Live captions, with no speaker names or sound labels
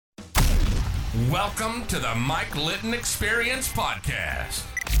Welcome to the Mike Litton Experience Podcast.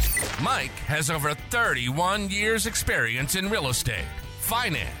 Mike has over 31 years experience in real estate,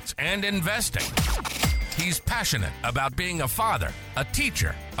 finance, and investing. He's passionate about being a father, a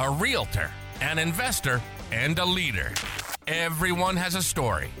teacher, a realtor, an investor, and a leader. Everyone has a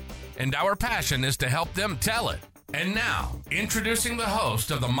story, and our passion is to help them tell it. And now, introducing the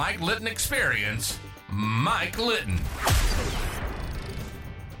host of the Mike Litton Experience, Mike Litton.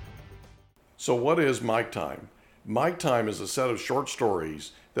 So what is Mike Time? Mike Time is a set of short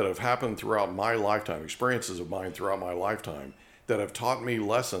stories that have happened throughout my lifetime, experiences of mine throughout my lifetime, that have taught me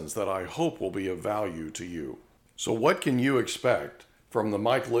lessons that I hope will be of value to you. So what can you expect from the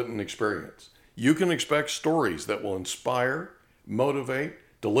Mike Litton Experience? You can expect stories that will inspire, motivate,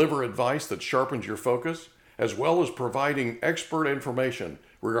 deliver advice that sharpens your focus, as well as providing expert information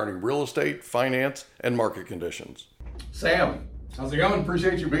regarding real estate, finance, and market conditions. Sam. How's it going?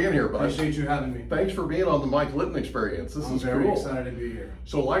 Appreciate you being here, bud. Appreciate you having me. Thanks for being on the Mike Litton Experience. This I'm is very cool. excited to be here.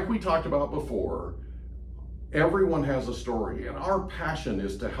 So like we talked about before, everyone has a story, and our passion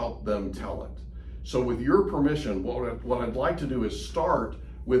is to help them tell it. So with your permission, what I'd like to do is start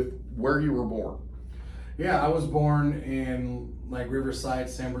with where you were born. Yeah, I was born in Riverside,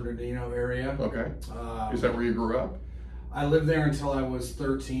 San Bernardino area. Okay. Is that where you grew up? I lived there until I was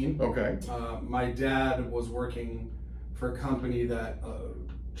 13. Okay. My dad was working for a company that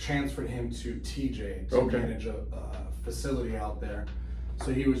transferred him to TJ to manage a facility out there.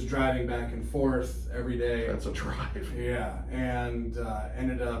 So he was driving back and forth every day. That's a drive. Yeah, and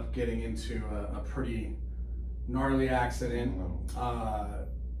ended up getting into a pretty gnarly accident.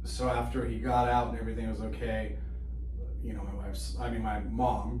 So after he got out and everything was okay, you know, my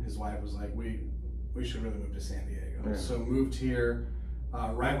mom, his wife, was like, we should really move to San Diego. Yeah. So moved here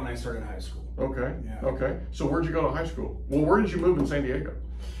right when I started high school. Okay. Yeah. Okay. So where'd you go to high school? Well, where did you move in San Diego?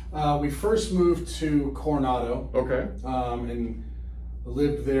 We first moved to Coronado. Okay. And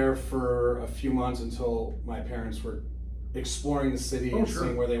lived there for a few months until my parents were exploring the city and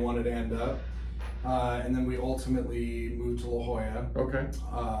seeing where they wanted to end up. And then we ultimately moved to La Jolla. Okay.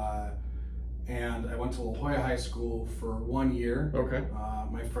 And I went to La Jolla High School for 1 year. Okay.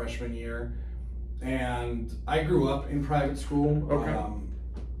 My freshman year. And I grew up in private school. Okay.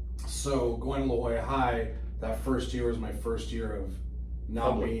 So going to La Jolla High, that first year was my first year of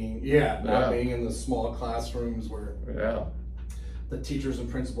not being in the small classrooms where the teachers and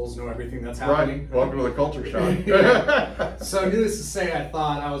principals know everything that's happening. Right. Welcome to the culture shock. So needless to say, I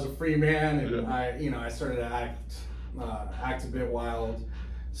thought I was a free man, and I started to act a bit wild.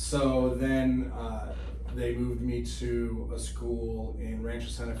 So then they moved me to a school in Rancho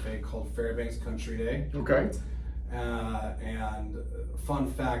Santa Fe called Fairbanks Country Day. Okay. And fun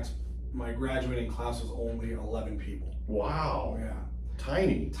fact, my graduating class was only 11 people. Wow. Yeah.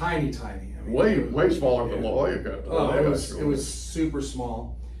 Tiny. I mean, Way smaller than La Jolla. It was super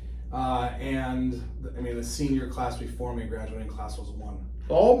small. And I mean, the senior class before my graduating class was 1.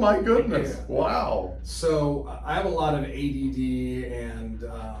 Oh my goodness. Yeah. Wow. So I have a lot of ADD and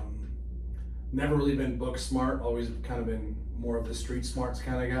never really been book smart, always kind of been more of the street smarts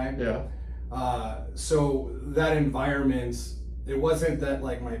kind of guy. Yeah. So that environment, it wasn't that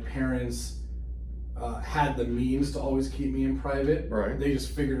like my parents had the means to always keep me in private. Right. They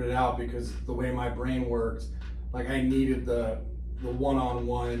just figured it out because the way my brain worked, like I needed the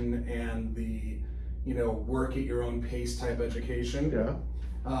one-on-one and the, work at your own pace type education.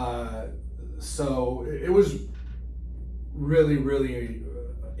 Yeah. So it was really, really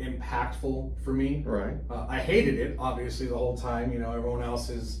impactful for me. Right. I hated it, obviously, the whole time. Everyone else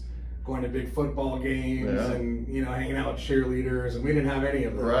is going to big football games and, hanging out with cheerleaders, and we didn't have any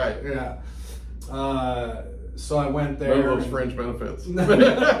of that. Right. Yeah. So I went there. None of those fringe benefits.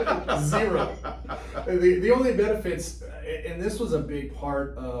 Zero. The only benefits, and this was a big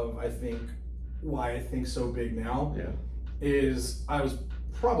part of, I think, why I think so big now, is I was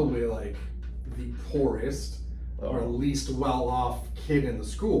probably like the poorest or least well-off kid in the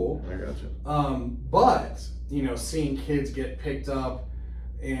school. I gotcha. But, seeing kids get picked up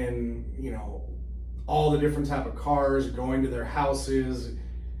in, all the different type of cars, going to their houses,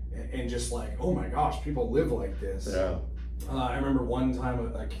 and just like, oh my gosh, people live like this. Yeah. I remember one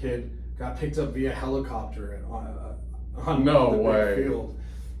time a kid got picked up via helicopter on No the way. big field.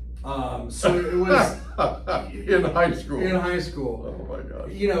 So it was in high school. In high school. Oh my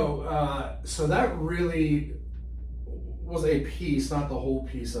gosh. So that really was a piece, not the whole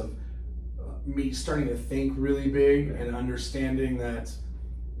piece, of me starting to think really big and understanding that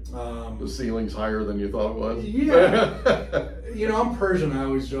the ceiling's higher than you thought it was. Yeah. I'm Persian. I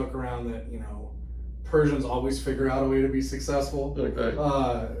always joke around that, Persians always figure out a way to be successful. Okay.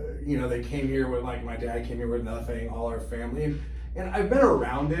 they came here with, like, my dad came here with nothing, all our family. And I've been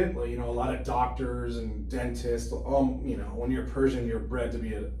around it, like, a lot of doctors and dentists. When you're Persian, you're bred to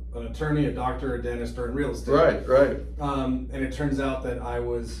be an attorney, a doctor, a dentist, or in real estate. Right. And it turns out that I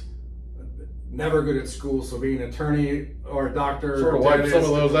was never good at school, so being an attorney or a doctor sort of wiped some of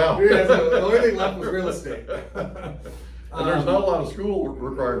those out. Yeah, so the only thing left was real estate. And there's not a lot of school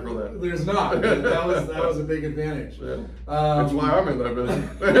required for that. There's not. That was a big advantage. Yeah. That's why I'm in that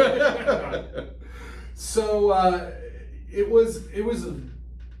business. So it was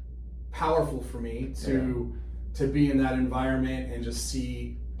powerful for me to be in that environment and just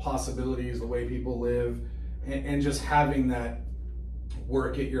see possibilities, the way people live, and just having that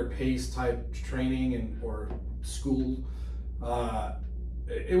work at your pace type training or school.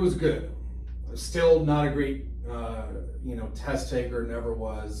 It was good. Still not a great test taker, never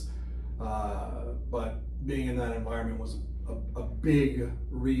was, but being in that environment was a big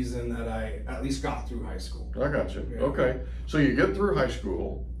reason that I at least got through high school. I got you. Yeah. Okay, so you get through high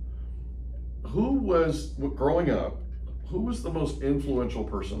school. Growing up, who was the most influential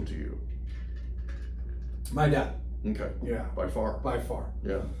person to you? My dad. Okay. Yeah. By far. By far.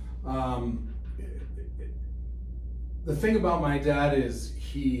 Yeah. The thing about my dad is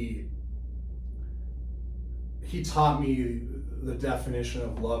he taught me the definition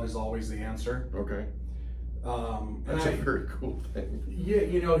of love is always the answer. Okay. That's a very cool thing. Yeah,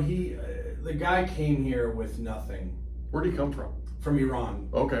 the guy came here with nothing. Where'd he come from? From Iran.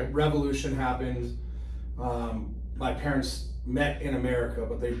 Okay. Revolution happened. My parents met in America,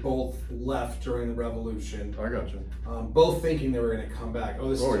 but they both left during the revolution. I got you. Both thinking they were going to come back.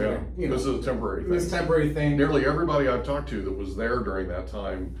 This is a temporary thing. This temporary thing. Nearly everybody I've talked to that was there during that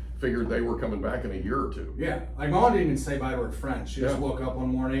time figured they were coming back in a year or two. Yeah, like Mom didn't even say bye to her friends. She just woke up one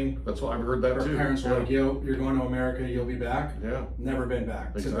morning. That's why I've heard that too. Her parents were like, "Yo, you're going to America. You'll be back." Yeah. Never been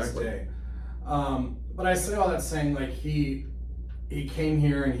back to this day. But I say all that saying, like, he came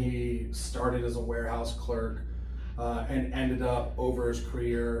here and he started as a warehouse clerk and ended up over his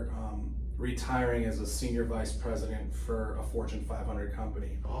career retiring as a senior vice president for a Fortune 500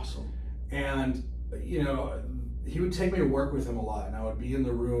 company. Awesome. And he would take me to work with him a lot, and I would be in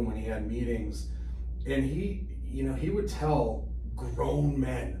the room when he had meetings, and he would tell grown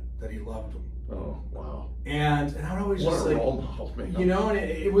men that he loved them. Oh, wow. And I would always just like, role model, man. And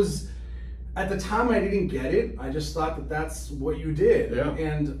it was, at the time I didn't get it. I just thought that that's what you did. Yeah.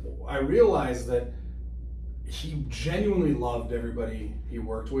 And I realized that he genuinely loved everybody he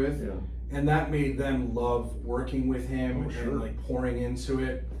worked with. Yeah. And that made them love working with him sure. and like pouring into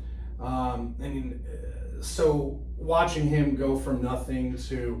it. So watching him go from nothing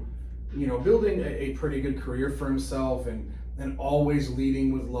to, building a pretty good career for himself and always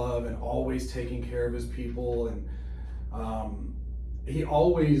leading with love and always taking care of his people. And he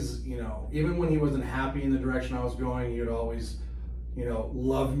always, even when he wasn't happy in the direction I was going, he would always,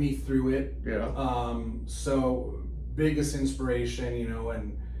 love me through it. Yeah. So biggest inspiration,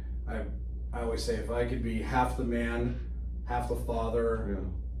 and I always say, if I could be half the man, half the father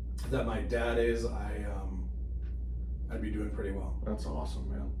that my dad is, I'd be doing pretty well. That's awesome,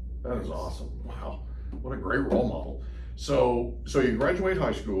 man. That is awesome. Wow. What a great role model. So you graduate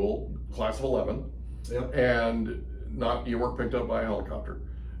high school, class of 11. Yep. And you weren't picked up by a helicopter.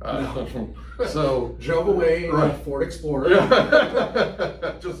 No. So drove away in a Ford Explorer.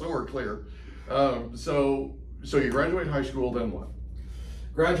 Yeah. Just so we're clear. So you graduate high school, then what?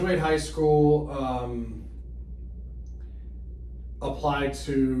 Graduate high school, applied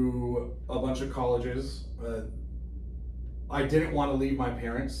to a bunch of colleges. I didn't want to leave my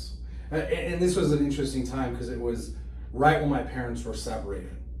parents. And this was an interesting time because it was right when my parents were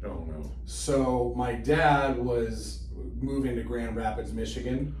separated. Oh, no. So my dad was moving to Grand Rapids,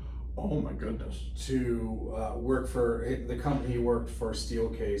 Michigan. Oh, my goodness. To work for the company he worked for,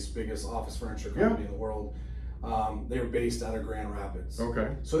 Steelcase, biggest office furniture company in the world. They were based out of Grand Rapids.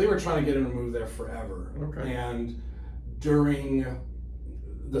 Okay. So they were trying to get him to move there forever. Okay. And during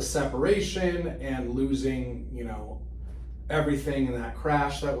the separation and losing, everything in that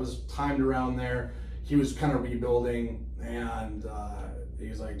crash that was timed around there, he was kind of rebuilding, and he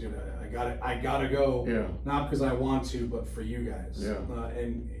was like, dude, I gotta go. Yeah. Not because I want to, but for you guys. Yeah.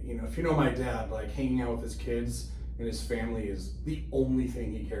 And if you know my dad, like, hanging out with his kids and his family is the only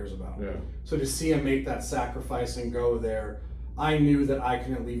thing he cares about. Yeah. So to see him make that sacrifice and go there, I knew that I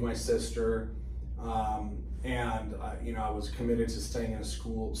couldn't leave my sister, and I was committed to staying in a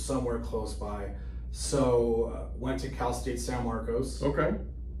school somewhere close by. So went to Cal State San Marcos. Okay.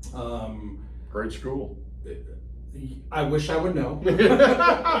 Um, Great school. I wish I would know.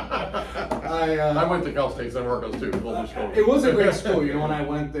 I went to Cal State San Marcos too. It was a great school. You know, when I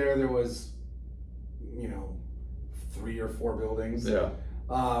went there was, 3 or 4 buildings. Yeah.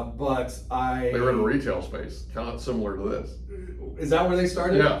 But They were in a retail space, kind of similar to this. Is that where they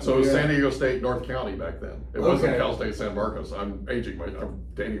started? Yeah, so it was San Diego State, North County back then. It wasn't Okay. Cal State San Marcos. I'm dating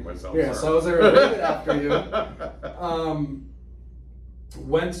myself. Yeah, sorry. so I was there a little bit after you.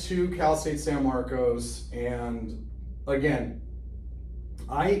 Went to Cal State San Marcos, and again,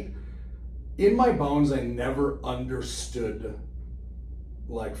 in my bones, I never understood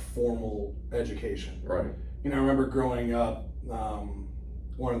like formal education. Right. I remember growing up,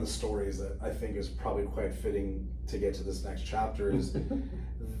 one of the stories that I think is probably quite fitting to get to this next chapter is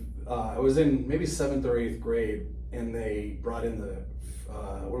I was in maybe 7th or 8th grade, and they brought in the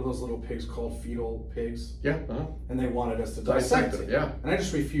what are those little pigs called? Fetal pigs? Yeah. Uh-huh. And they wanted us to dissect it. Yeah. And I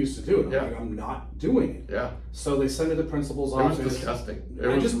just refused to do it. Yeah. I'm not doing it. Yeah. So they sent me to the principal's It office. was disgusting. It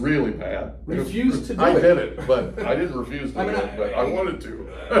was really bad. Refused to do I it. did it, but I didn't refuse to do it, but I wanted to.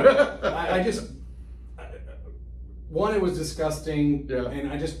 One, it was disgusting, Yeah. and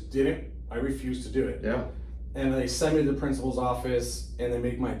I just didn't. I refused to do it. Yeah. And they send me to the principal's office, and they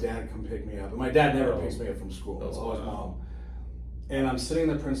make my dad come pick me up. And my dad never picks me up from school. It's always mom. And I'm sitting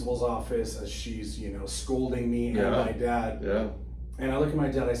in the principal's office as she's, scolding me and my dad. Yeah. And I look at my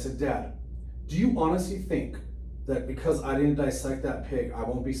dad, I said, Dad, do you honestly think that because I didn't dissect that pig, I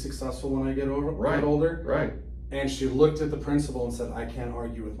won't be successful when I get older? Right. And she looked at the principal and said, I can't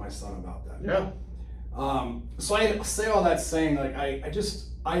argue with my son about that. Yeah. So I say all that saying, like,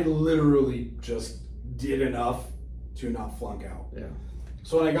 I literally just did enough to not flunk out. Yeah.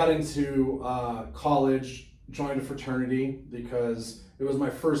 So when I got into college, joined a fraternity because it was my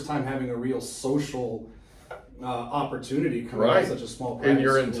first time having a real social opportunity coming out of such a small private In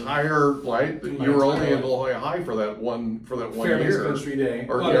your school. entire life, you were only in La Jolla High for that one Fairbanks year. Country Day.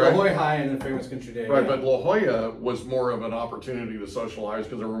 Or, La Jolla High and then Fairbanks Country Day. Right, yeah. but La Jolla was more of an opportunity to socialize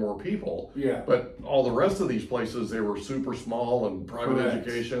because there were more people. Yeah. But all the rest of these places, they were super small and private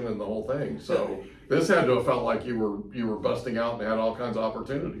education and the whole thing. So this had to have felt like you were busting out and had all kinds of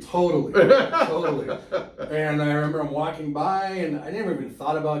opportunities. Totally. Totally. And I remember I'm walking by, and I never even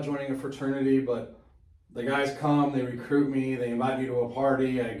thought about joining a fraternity, but the guys come, they recruit me, they invite me to a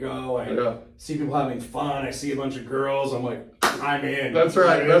party, I go, I see people having fun, I see a bunch of girls, I'm like, I'm in. That's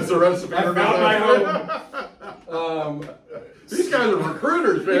right, that's the recipe. I found my home. These guys are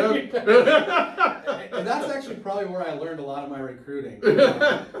recruiters, man. And that's actually probably where I learned a lot of my recruiting.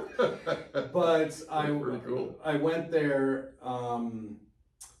 But I went there,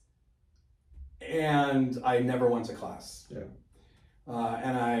 and I never went to class. Yeah.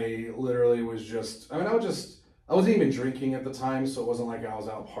 And I literally was I wasn't even drinking at the time, so it wasn't like I was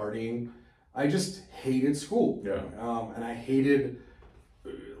out partying. I just hated school. Yeah. And I hated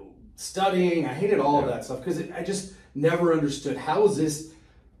studying. I hated all of that stuff because I just never understood how is this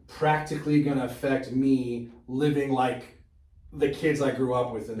practically going to affect me living like the kids I grew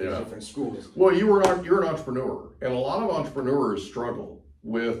up with in these different schools. Well, you're an entrepreneur, and a lot of entrepreneurs struggle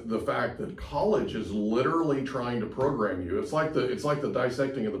with the fact that college is literally trying to program you. It's like the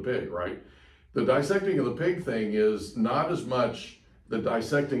dissecting of the pig, right? The dissecting of the pig thing is not as much the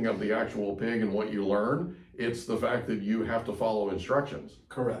dissecting of the actual pig and what you learn. It's the fact that you have to follow instructions.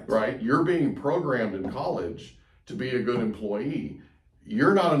 Correct. Right? You're being programmed in college to be a good employee.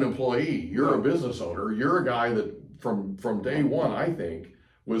 You're not an employee. You're a business owner. You're a guy that from day one, I think,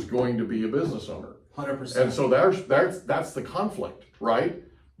 was going to be a business owner. 100%. And so that's the conflict, right?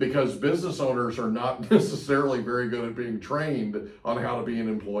 Because business owners are not necessarily very good at being trained on how to be an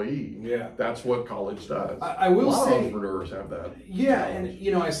employee. Yeah. That's what college does. I will a lot say, of entrepreneurs have that. Yeah,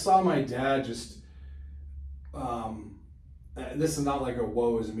 and I saw my dad just, this is not like a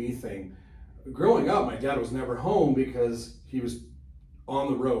woe is me thing. Growing up, my dad was never home because he was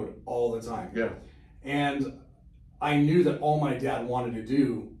on the road all the time. Yeah. And I knew that all my dad wanted to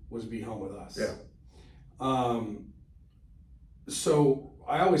do was be home with us. Yeah. So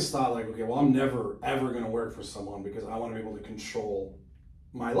I always thought like, okay, well, I'm never ever going to work for someone because I want to be able to control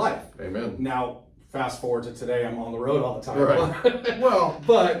my life. Amen. Now, fast forward to today, I'm on the road all the time. Right. Well,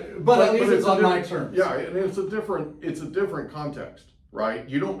 but at least it's on my terms. Yeah, and it's a different context, right?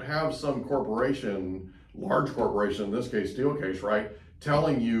 You don't have some corporation, large corporation, in this case, Steelcase, right,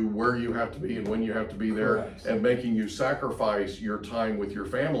 telling you where you have to be and when you have to be there. Correct. And making you sacrifice your time with your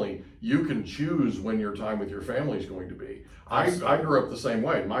family. You can choose when your time with your family is going to be. I grew up the same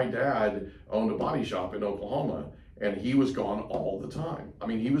way. My dad owned a body shop in Oklahoma, and he was gone all the time. I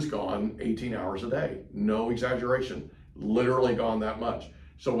mean, he was gone 18 hours a day. No exaggeration. Literally gone that much.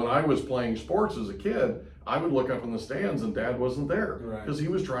 So when I was playing sports as a kid, I would look up in the stands and Dad wasn't there because he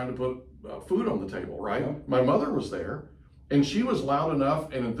was trying to put food on the table, right? Yeah. My mother was there, and she was loud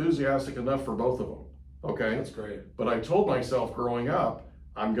enough and enthusiastic enough for both of them. Okay, that's great. But I told myself growing up,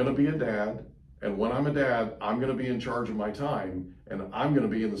 I'm going to be a dad, and when I'm a dad, I'm going to be in charge of my time, and I'm going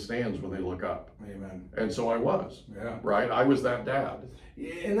to be in the stands when they look up. Amen. And so I was. Yeah. Right? I was that dad.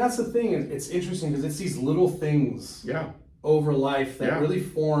 And that's the thing. It's interesting because it's these little things over life that really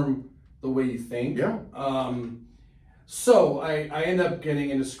form the way you think. Yeah. So I ended up getting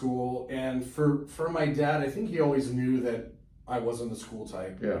into school, and for my dad, I think he always knew that I wasn't the school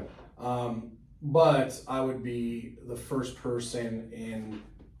type. Yeah. But I would be the first person in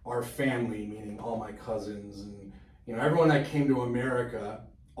our family, meaning all my cousins and everyone that came to America,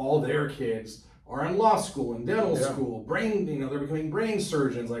 all their kids are in law school and dental school, brain, they're becoming brain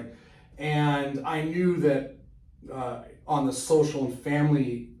surgeons, and I knew that on the social and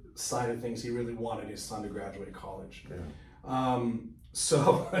family side of things, he really wanted his son to graduate college. Yeah.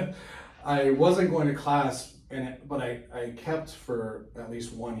 So I wasn't going to class, but I kept for at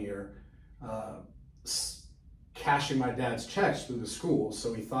least 1 year cashing my dad's checks through the school,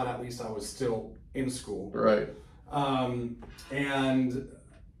 so he thought at least I was still in school. Right. And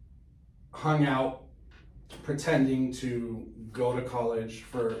hung out pretending to go to college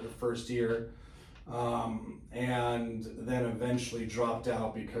for the first year, and then eventually dropped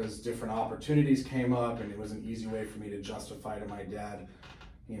out because different opportunities came up, and it was an easy way for me to justify to my dad,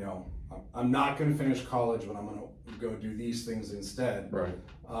 I'm not going to finish college, but I'm going to go do these things instead. Right.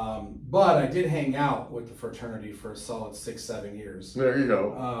 But I did hang out with the fraternity for a solid 6-7 years. There you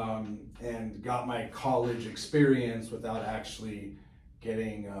go. And got my college experience without actually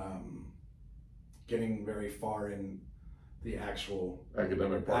getting very far in the actual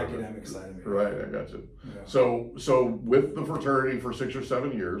academic side of it. Right, I got you. Yeah. So with the fraternity for 6 or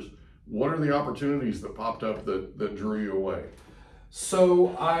 7 years, what are the opportunities that popped up that drew you away?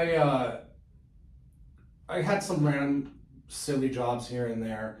 So I had some random silly jobs here and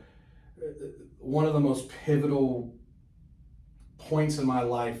there. One of the most pivotal points in my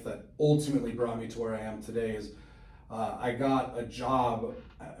life that ultimately brought me to where I am today is I got a job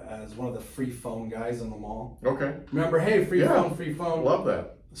as one of the free phone guys in the mall. Okay. Remember, hey, free phone. Love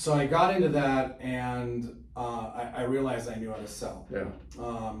that. So I got into that, and I realized I knew how to sell. Yeah.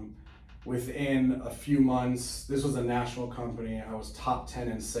 Within a few months, this was a national company, I was top 10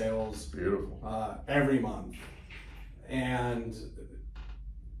 in sales. Beautiful. Every month. And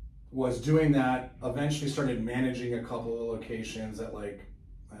was doing that, eventually started managing a couple of locations at I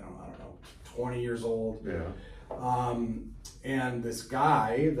don't know, 20 years old. Yeah. And this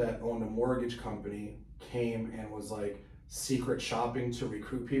guy that owned a mortgage company came and was secret shopping to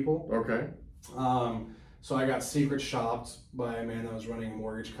recruit people. Okay. So I got secret shopped by a man that was running a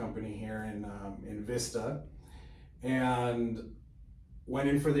mortgage company here in Vista, and went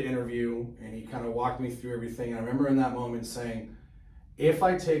in for the interview, and he kind of walked me through everything. And I remember in that moment saying, if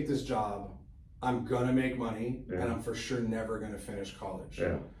I take this job, I'm gonna make money, and I'm for sure never gonna finish college.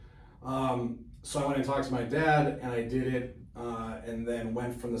 Yeah. So I went and talked to my dad, and I did it, and then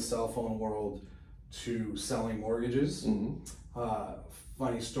went from the cell phone world to selling mortgages. Mm-hmm.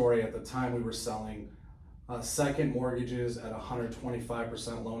 Funny story, at the time we were selling second mortgages at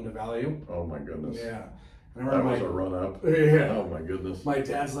 125% loan to value. Oh my goodness. Yeah. That was a run up. Yeah. Oh my goodness. My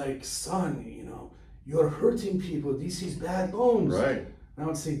dad's like, son, you're hurting people. These is bad loans. Right. And I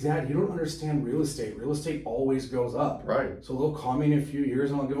would say, Dad, you don't understand real estate. Real estate always goes up. Right. So they'll call me in a few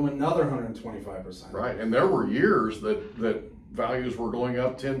years and I'll give them another 125%. Right. And there were years that values were going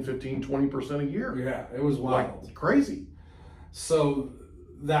up 10, 15, 20% a year. Yeah, it was wild. Crazy. So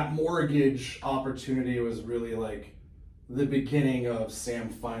that mortgage opportunity was really the beginning of Sam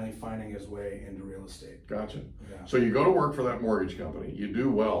finally finding his way into real estate. Gotcha. Yeah. So you go to work for that mortgage company. You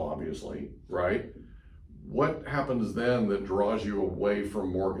do well, obviously, right? What happens then that draws you away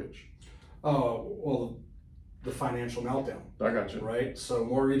from mortgage? Oh, well, the financial meltdown. I got you. Right? So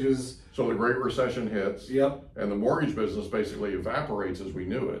mortgages. So the Great Recession hits. Yep. And the mortgage business basically evaporates as we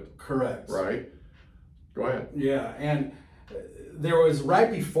knew it. Correct. Right? Go ahead. Yeah. And there was,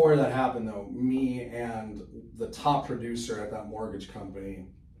 right before that happened though, me and the top producer at that mortgage company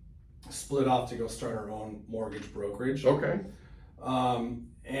split off to go start our own mortgage brokerage. Okay.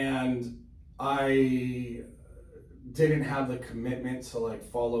 And I didn't have the commitment to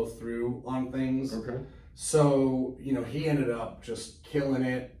follow through on things. Okay. So, he ended up just killing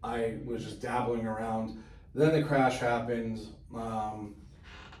it. I was just dabbling around. Then the crash happened,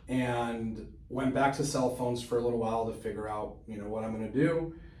 and went back to cell phones for a little while to figure out, what I'm going to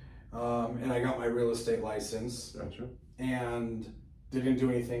do. And I got my real estate license. Gotcha. And didn't do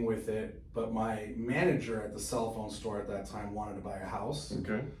anything with it, but my manager at the cell phone store at that time wanted to buy a house.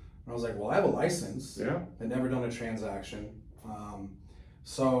 Okay. And I was like, well, I have a license. Yeah. I'd never done a transaction.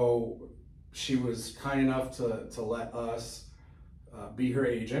 So she was kind enough to let us be her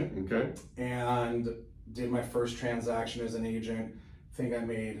agent. Okay. And did my first transaction as an agent. I think I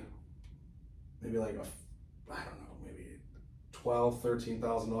made maybe like maybe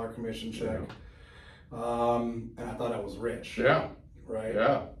 $12,000-$13,000 commission check. Yeah. And I thought I was rich. Yeah. Right.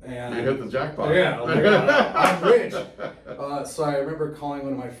 Yeah. And you hit the jackpot. Yeah. I was like, I'm rich. So I remember calling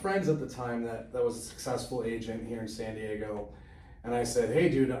one of my friends at the time that was a successful agent here in San Diego, and I said, "Hey,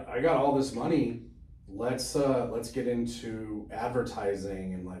 dude, I got all this money. Let's get into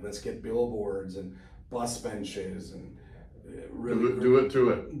advertising and like let's get billboards and bus benches and really do it to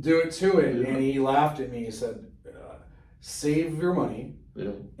it. Do it to it." Yeah. And he laughed at me. He said, "Save your money."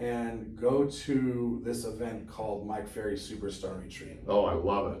 Yeah. And go to this event called Mike Ferry Superstar Retreat. Oh, I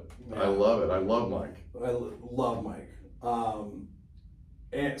love it. Yeah. I love it. I love Mike. I love Mike.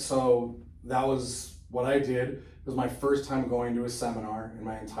 And so that was what I did. It was my first time going to a seminar in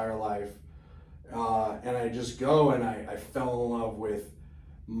my entire life. And I just go and I fell in love with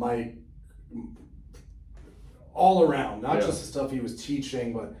Mike all around, not just the stuff he was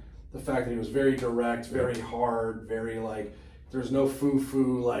teaching, but the fact that he was very direct, very hard, very like, there's no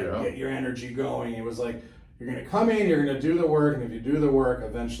foo-foo, like get your energy going. It was like, you're gonna come in, you're gonna do the work, and if you do the work,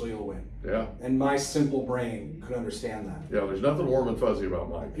 eventually you'll win. Yeah. And my simple brain could understand that. Yeah, there's nothing warm and fuzzy about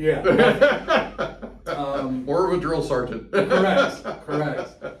Mike. Yeah. More of a drill sergeant.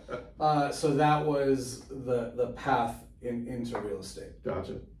 Correct. So that was the path into real estate.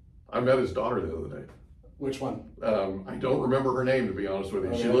 Gotcha. I met his daughter the other day. Which one? I don't remember her name, to be honest with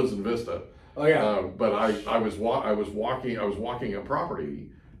you. She lives in Vista. Oh yeah. But I was walking a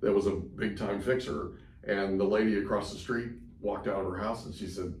property that was a big time fixer, and the lady across the street walked out of her house and she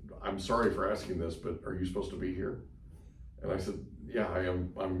said, "I'm sorry for asking this, but are you supposed to be here?" And I said, "Yeah, I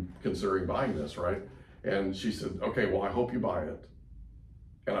am. I'm considering buying this, right?" And she said, "Okay, well, I hope you buy it,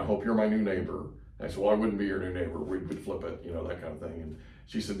 and I hope you're my new neighbor." And I said, "Well, I wouldn't be your new neighbor. We'd flip it, you know, that kind of thing." And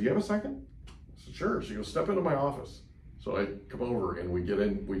she said, "Do you have a second?" I said, "Sure." She goes, "Step into my office." So I come over and we get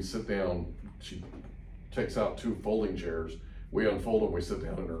in, we sit down. She takes out 2 folding chairs. We unfold them, we sit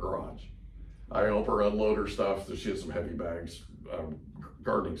down in her garage. I help her unload her stuff. So she has some heavy bags,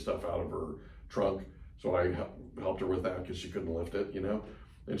 gardening stuff out of her trunk. So I helped her with that because she couldn't lift it, you know.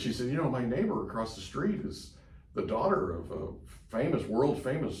 And she said, "You know, my neighbor across the street is the daughter of a world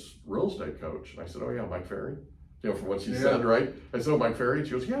famous real estate coach." And I said, "Oh yeah, Mike Ferry." You know, from what she said, right? I said, "Oh, Mike Ferry?" And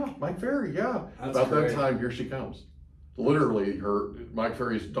she goes, "Yeah, Mike Ferry, yeah." That's About great. that time, here she comes. Literally, Mike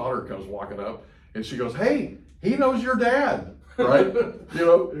Ferry's daughter comes walking up, and she goes, "Hey, he knows your dad," right? You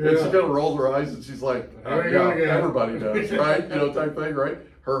know, and she kind of rolls her eyes, and she's like, everybody does, right? You know, type thing, right?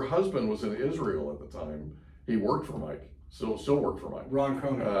 Her husband was in Israel at the time. He worked for Mike, still worked for Mike. Ron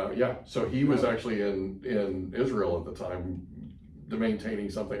Cronin. Yeah, so he was actually in Israel at the time, maintaining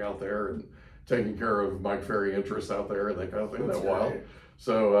something out there and taking care of Mike Ferry interests out there and that kind of thing. That's wild.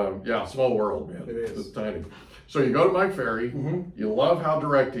 So yeah, small world, man. It is. It's tiny. So you go to Mike Ferry. You love how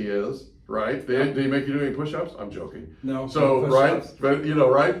direct he is, right? Did he make you do any push-ups? I'm joking. No. So no right, push-ups. but you know,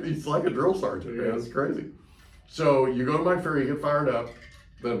 right? He's like a drill sergeant, man. Yes. It's crazy. So you go to Mike Ferry, you get fired up.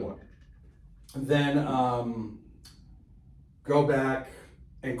 Then what? Then go back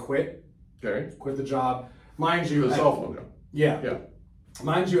and quit. Okay. Quit the job. Mind you, The cell phone job. Yeah.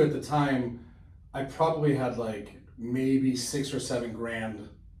 Mind you, at the time, I probably had like maybe $6 or $7 grand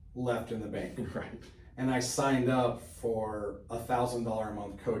left in the bank. Right. And I signed up for $1,000 a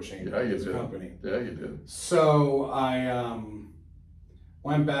month coaching Yeah, you with the did. company. Yeah, you did. So I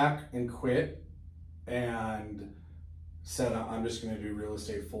went back and quit and said, I'm just going to do real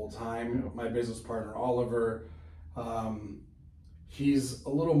estate full time. Yeah. My business partner, Oliver, he's a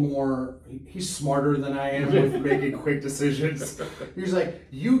little more, he's smarter than I am with making quick decisions. He's like,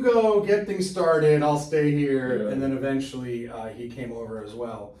 you go get things started, I'll stay here. Yeah. And then eventually he came over as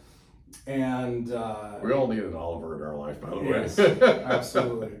well. And We all need an Oliver in our life, by the way. yes,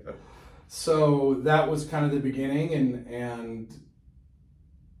 absolutely. So that was kind of the beginning, and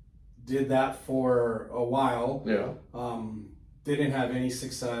did that for a while. Yeah. Didn't have any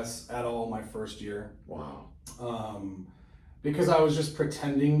success at all my first year. Wow. Because I was just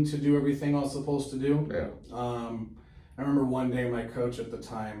pretending to do everything I was supposed to do. Yeah. I remember one day my coach at the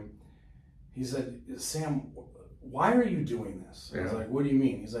time, he said, "Sam, why are you doing this?" I was Yeah. like, "What do you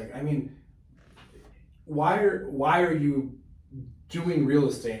mean?" He's like, "I mean, why are you doing real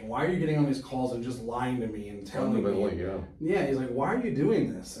estate? Why are you getting on these calls and just lying to me and telling me?" Fundamentally, yeah. He's like, "Why are you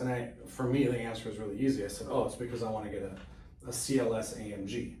doing this?" And for me, the answer was really easy. I said, "Oh, it's because I want to get a CLS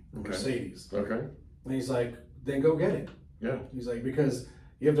AMG, Mercedes. Okay. And he's like, then go get it. Yeah. He's like, because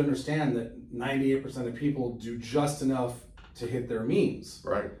you have to understand that 98% of people do just enough to hit their means.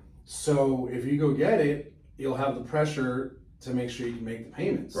 Right. So if you go get it, you'll have the pressure to make sure you can make the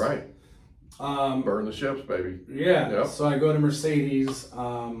payments. Right. Burn the ships, baby. Yeah. Yep. So I go to Mercedes.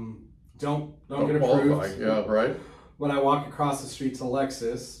 Don't get qualify. approved. Yeah. Right. But I walk across the street to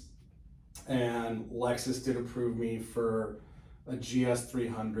Lexus, and Lexus did approve me for a GS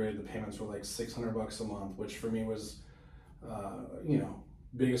 300. The payments were like $600 a month, which for me was,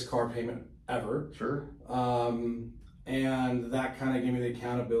 biggest car payment ever. Sure. And that kind of gave me the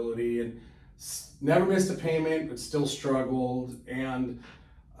accountability, and never missed a payment, but still struggled. And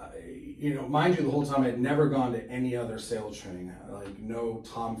mind you, the whole time I'd never gone to any other sales training, like no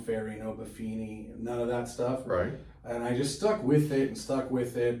Tom Ferry, no Buffini, none of that stuff. Right. And I just stuck with it.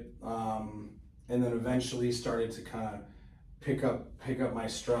 And then eventually started to kind of pick up my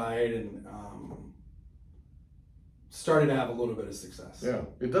stride, and started to have a little bit of success. Yeah,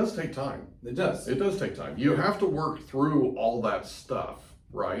 it does take time. It does. It does take time. You have to work through all that stuff,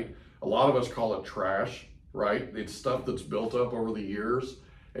 right? A lot of us call it trash, right? It's stuff that's built up over the years,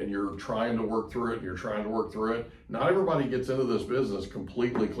 and you're trying to work through it. Not everybody gets into this business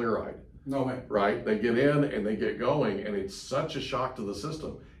completely clear-eyed. No way. Right? They get in and they get going, and it's such a shock to the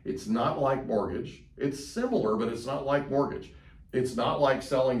system. It's not like mortgage. It's similar, but it's not like mortgage. It's not like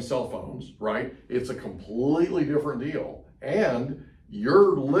selling cell phones, right? It's a completely different deal. And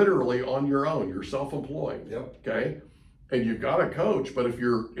you're literally on your own. You're self-employed. Yep. Okay? And you've got a coach, but if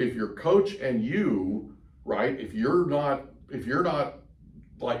your coach and you, right, if you're not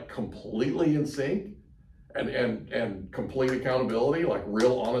like completely in sync and complete accountability, like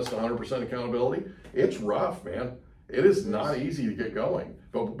real honest 100% accountability, it's rough, man. It is not easy to get going.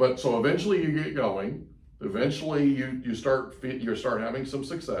 But so eventually you get going. Eventually you start having some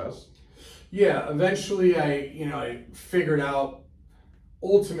success. Yeah, eventually I figured out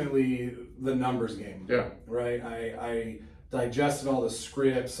ultimately the numbers game. Yeah. Right. I digested all the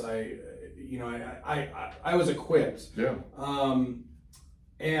scripts. I was equipped. Yeah.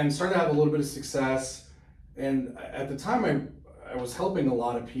 And started to have a little bit of success. And at the time I was helping a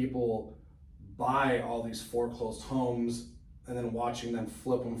lot of people buy all these foreclosed homes and then watching them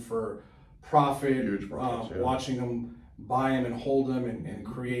flip them for profit. Huge profits, yeah. Watching them buy them and hold them and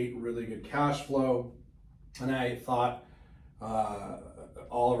create really good cash flow. And I thought,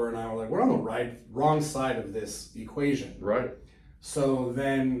 Oliver and I were like, we're on the wrong side of this equation. Right. So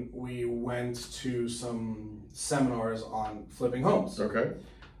then we went to some seminars on flipping homes. Okay.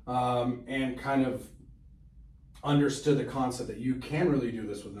 And kind of understood the concept that you can really do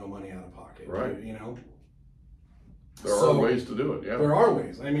this with no money out of pocket. Right. There So, are ways to do it. Yeah. There are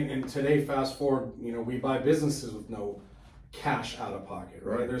ways. I mean, and today, fast forward, we buy businesses with no cash out of pocket,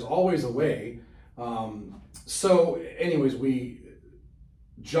 right? There's always a way. So anyways, we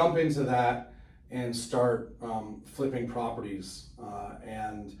jump into that and start flipping properties,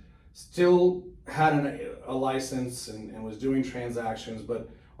 and still had a license and was doing transactions, but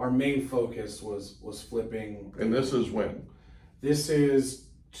our main focus was flipping. And this is when? This is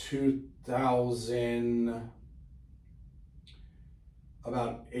 2000,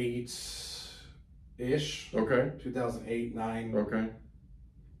 about 8-ish. Okay. 2008, 9. Okay.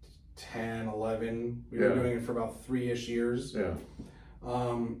 10, 11. We were doing it for about 3-ish years. Yeah.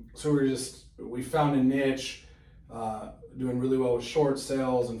 So we found a niche, doing really well with short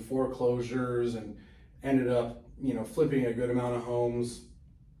sales and foreclosures, and ended up, flipping a good amount of homes,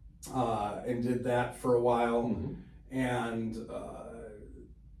 and did that for a while. Mm-hmm. And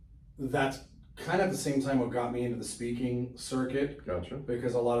that's kind of at the same time what got me into the speaking circuit. Gotcha.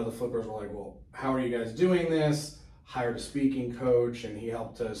 Because a lot of the flippers were like, well, how are you guys doing this? Hired a speaking coach, and he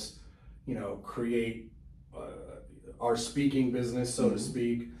helped us, create our speaking business, so to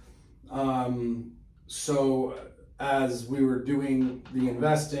speak. So as we were doing the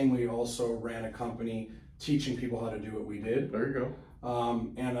investing, we also ran a company teaching people how to do what we did. There you go.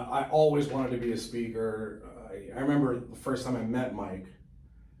 And I always wanted to be a speaker. I remember the first time I met Mike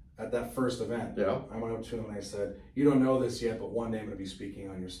at that first event. Yeah. I went up to him and I said, you don't know this yet, but one day I'm going to be speaking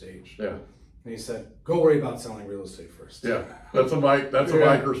on your stage. Yeah. And he said, go worry about selling real estate first. Yeah. That's a Mike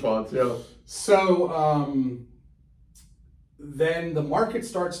response. Yeah. So then the market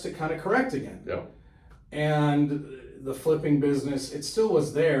starts to kind of correct again. Yeah. And the flipping business, it still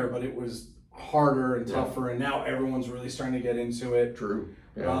was there, but it was harder and tougher. And now everyone's really starting to get into it. True.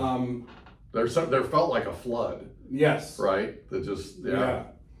 Yeah. There felt like a flood. Yes. Right. That just, yeah.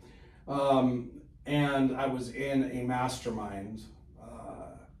 And I was in a mastermind.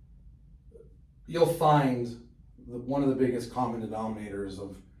 You'll find one of the biggest common denominators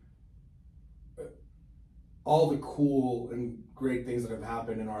of all the cool and great things that have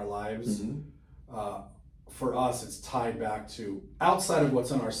happened in our lives. For us, it's tied back to, outside of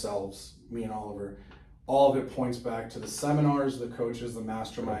what's in ourselves, me and Oliver, all of it points back to the seminars, the coaches, the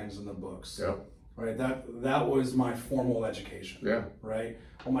masterminds, and the books. Yep. Right. That was my formal education. Yeah. Right.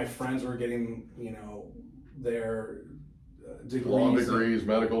 All my friends were getting, their degrees. Law degrees,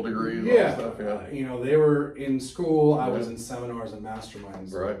 medical degrees, yeah. all that stuff. They were in school. I was in seminars and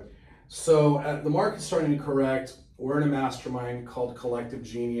masterminds. Right. So the market's starting to correct. We're in a mastermind called Collective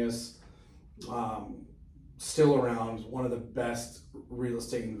Genius. Still around, one of the best real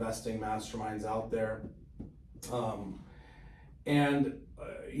estate investing masterminds out there.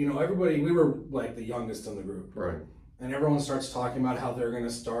 Everybody, we were like the youngest in the group. Right. And everyone starts talking about how they're going to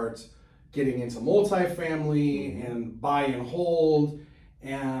start getting into multifamily and buy and hold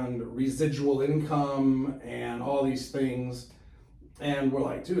and residual income and all these things. And we're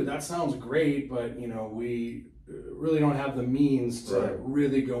like, dude, that sounds great, but we really don't have the means to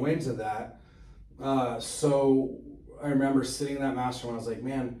really go into that. So I remember sitting in that mastermind, I was like,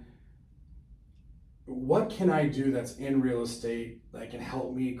 man, what can I do that's in real estate that can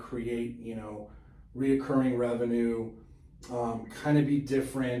help me create, reoccurring revenue, kind of be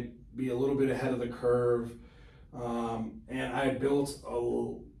different, be a little bit ahead of the curve. And I built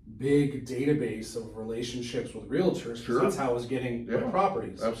a big database of relationships with realtors, because that's how I was getting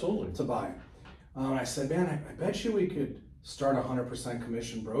properties to buy. I said, man, I bet you we could start 100%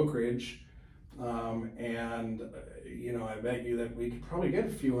 commission brokerage. I bet you that we could probably get a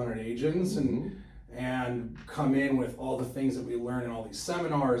few hundred agents and come in with all the things that we learn in all these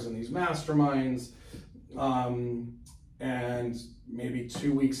seminars and these masterminds. And maybe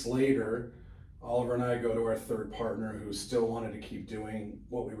 2 weeks later, Oliver and I go to our third partner who still wanted to keep doing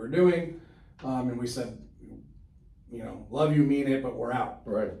what we were doing. And we said, love you, mean it, but we're out.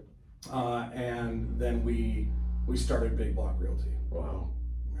 Right. And then we started Big Block Realty. Wow.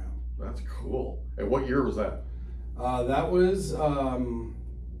 That's cool. And what year was that? That was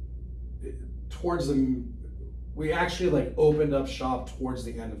we actually opened up shop towards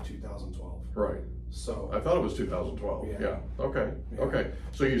the end of 2012. Right. So I thought it was 2012. Yeah. Okay. Yeah. Okay.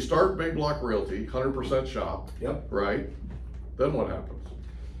 So you start Big Block Realty, 100% shop. Yep. Right. Then what happens?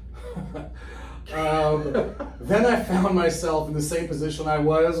 Then I found myself in the same position I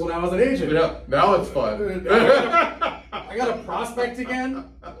was when I was an agent. Yeah. Now it's fun. I got to prospect again.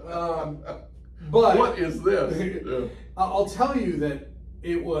 But what is this? I'll tell you that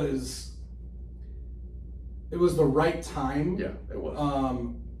it was the right time. Yeah, it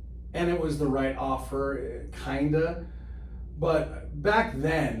was. And it was the right offer, kinda. But back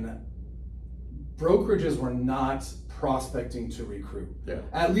then, brokerages were not prospecting to recruit. Yeah.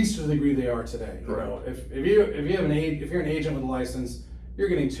 At least to the degree they are today. Correct. If you're an agent with a license, you're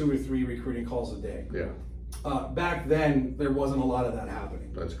getting 2 or 3 recruiting calls a day. Yeah. Back then, there wasn't a lot of that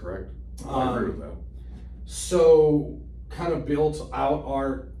happening. That's correct. I agree with that. So, kind of built out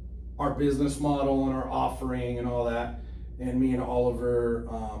our business model and our offering and all that, and me and Oliver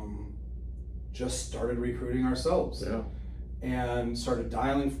just started recruiting ourselves. Yeah. And started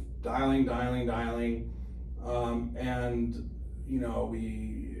dialing, and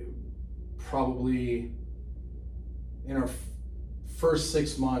we probably in our first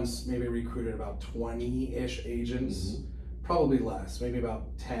 6 months maybe recruited about 20-ish agents, probably less, maybe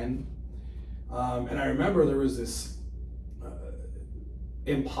about 10. And I remember there was this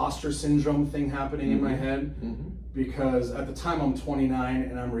imposter syndrome thing happening in my head, because at the time I'm 29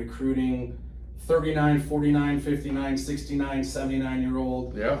 and I'm recruiting 39, 49, 59, 69,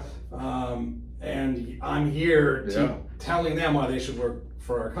 79-year-old. Yeah. And I'm here telling them why they should work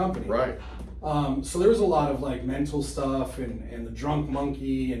for our company. Right. So there was a lot of mental stuff and the drunk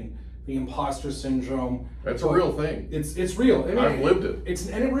monkey and the imposter syndrome. That's a real thing. It's real. I mean, I've lived it.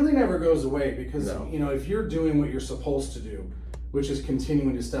 And it really never goes away, because if you're doing what you're supposed to do, which is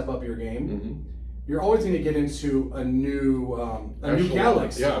continuing to step up your game, you're always going to get into a new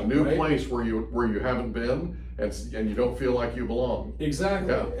galaxy. Yeah, a new place where you haven't been, and you don't feel like you belong.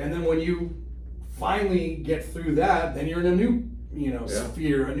 Exactly. Yeah. And then when you finally get through that, then you're in a new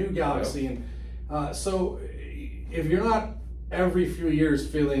sphere, a new galaxy. And so if you're not every few years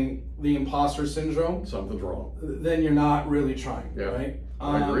feeling the imposter syndrome, something's wrong. Then you're not really trying. Yeah. Right.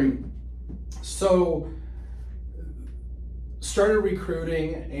 I agree. So started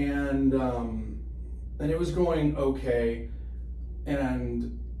recruiting, and it was going okay.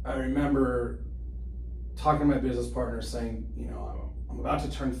 And I remember talking to my business partner saying, I'm about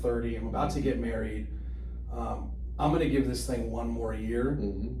to turn 30, I'm about to get married. I'm going to give this thing one more year.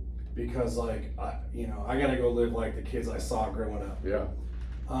 because like I got to go live like the kids I saw growing up. Yeah.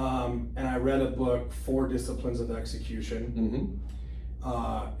 And I read a book, 4 Disciplines of Execution,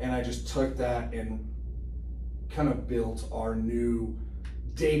 and I just took that and kind of built our new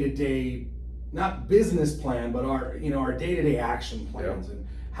day-to-day, not business plan, but our day-to-day action plans, and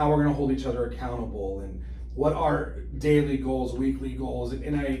how we're going to hold each other accountable, and what our daily goals, weekly goals,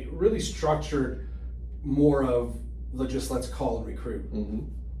 and I really structured more of let's call and recruit.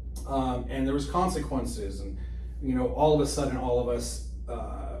 And there was consequences, and all of a sudden all of us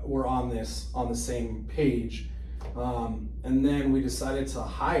were on the same page, and then we decided to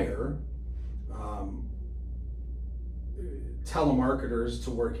hire telemarketers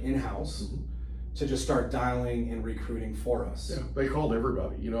to work in-house to just start dialing and recruiting for us. Yeah, they called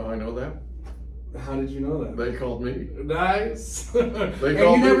everybody. You know how I know that? How did you know that? They called me. Nice. They and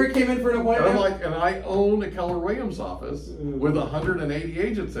called you never me. came in for an appointment? And I own a Keller Williams office with 180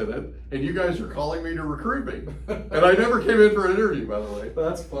 agents in it, and you guys are calling me to recruit me. And I never came in for an interview, by the way.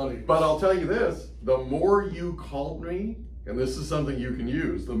 That's funny. But I'll tell you this, the more you called me, and this is something you can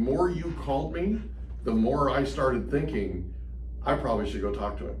use, the more you called me, the more I started thinking, I probably should go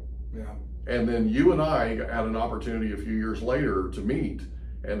talk to him. Yeah. And then you and I had an opportunity a few years later to meet.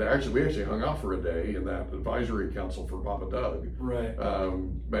 And we actually hung out for a day in that advisory council for Papa Doug, right?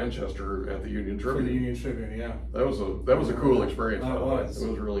 Manchester at the Union Tribune. For the Union Tribune, yeah. That was a cool experience. That was. It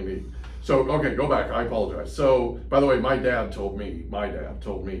was really neat. So okay, go back. I apologize. So by the way, my dad told me,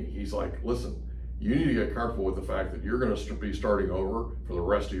 he's like, listen, you need to get comfortable with the fact that you're going to be starting over for the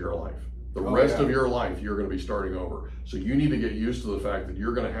rest of your life. The rest of your life, you're going to be starting over. So you need to get used to the fact that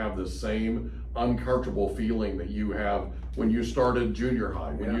you're going to have this same uncomfortable feeling that you have when you started junior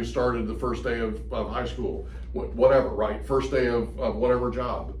high, when you started the first day of high school, whatever, right? First day of whatever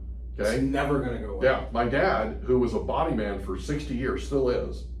job, okay? It's never going to go away. Yeah, my dad, who was a body man for 60 years, still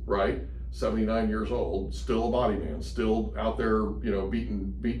is, right? 79 years old, still a body man, still out there,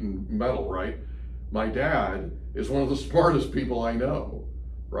 beating metal, right? My dad is one of the smartest people I know,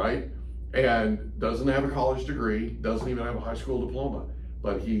 right? And doesn't have a college degree, doesn't even have a high school diploma,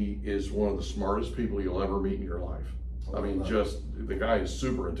 but he is one of the smartest people you'll ever meet in your life. I mean, just the guy is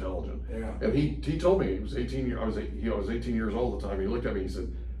super intelligent. Yeah. And he told me he was 18. I was 18 years old at the time. He looked at me. He said,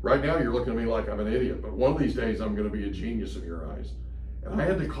 "Right now you're looking at me like I'm an idiot, but one of these days I'm going to be a genius in your eyes." And I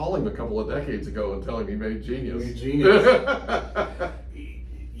had to call him a couple of decades ago and tell him he made genius. He made genius.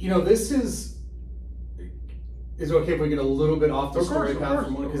 This is it okay if we get a little bit off the story path for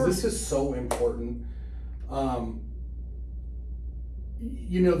a moment, because this is so important.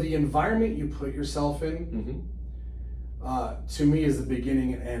 The environment you put yourself in, to me, is the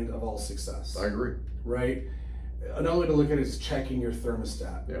beginning and end of all success. I agree. Right? Another way to look at it is checking your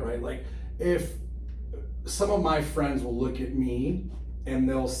thermostat. Yeah. Right? Like, if some of my friends will look at me and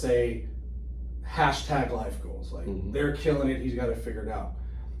they'll say, #life goals. Like, they're killing it, he's got it figured out.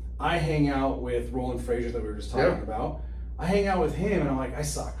 I hang out with Roland Frazier that we were just talking about. I hang out with him and I'm like, I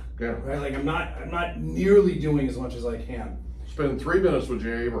suck. Yeah. Right? Like, I'm not nearly doing as much as I can. Spend 3 minutes with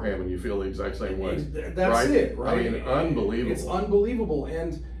Jay Abraham and you feel the exact same way. That's it, right? I mean, unbelievable. It's unbelievable.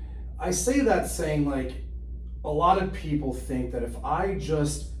 And I say that saying, like, a lot of people think that if I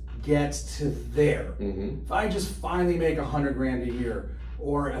just get to there, if I just finally make $100,000 a year,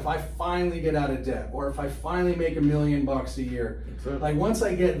 or if I finally get out of debt, or if I finally make $1 million a year, like, once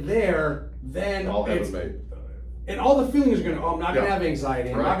I get there, then I'll have it made. And all the feelings are I'm not going to have anxiety.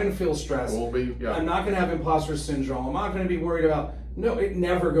 I'm not going to feel stressed. I'm not going to have imposter syndrome. I'm not going to be worried about. No, it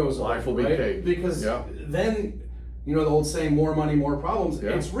never goes away. Life will be cake. Because then, the old saying, more money, more problems.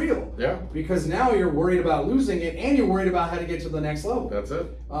 Yeah. It's real. Yeah. Because now you're worried about losing it, and you're worried about how to get to the next level. That's it.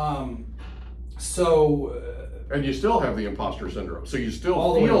 And you still have the imposter syndrome. So you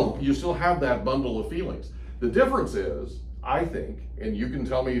still have that bundle of feelings. The difference is, I think, and you can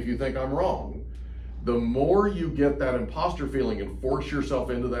tell me if you think I'm wrong, the more you get that imposter feeling and force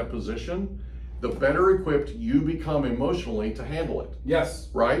yourself into that position, the better equipped you become emotionally to handle it. Yes.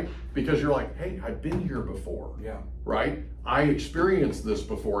 Right? Because you're like, hey, I've been here before. Yeah. Right? I experienced this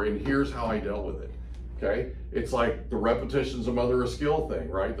before, and here's how I dealt with it. Okay? It's like the repetition's a mother of skill thing,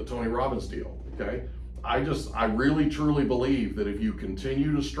 right? The Tony Robbins deal. Okay? I really truly believe that if you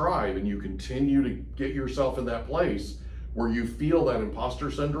continue to strive and you continue to get yourself in that place where you feel that imposter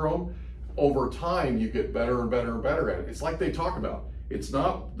syndrome, over time you get better and better and better at it. It's like they talk about. It's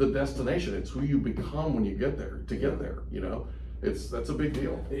not the destination, it's who you become when you get there, That's a big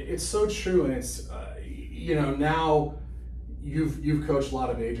deal. It's so true, and it's now you've coached a lot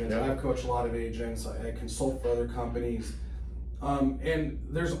of agents. Yeah. I've coached a lot of agents. I consult for other companies. And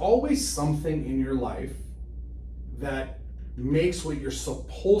there's always something in your life that makes what you're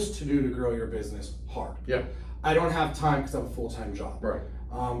supposed to do to grow your business hard. Yeah. I don't have time because I have a full-time job. Right.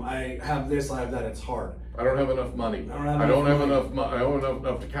 I have this, I have that, it's hard. I don't have enough money. I don't have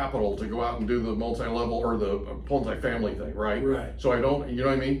enough capital to go out and do the multi-level or the multi-family thing, right? Right. So I don't, you know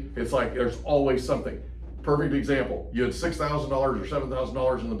what I mean? It's like there's always something. Perfect example. You had $6,000 or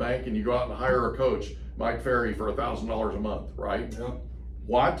 $7,000 in the bank and you go out and hire a coach, Mike Ferry, for $1,000 a month, right? Yep.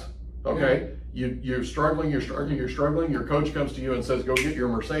 What? Okay. Yeah. You're struggling. Your coach comes to you and says, go get your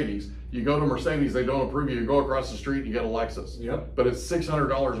Mercedes. You go to Mercedes, they don't approve you. You go across the street and you get a Lexus. Yep. But it's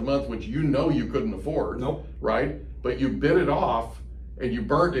 $600 a month, which you know you couldn't afford. Nope. Right? But you bid it off and you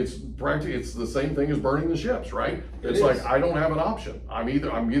burnt. It's the same thing as burning the ships, right? It's like, I don't have an option. I'm either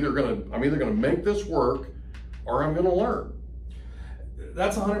gonna make this work or I'm gonna learn.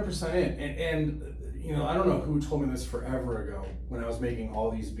 That's 100% it. And you know, I don't know who told me this forever ago when I was making all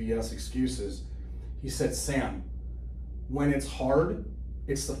these BS excuses. He said, Sam, when it's hard,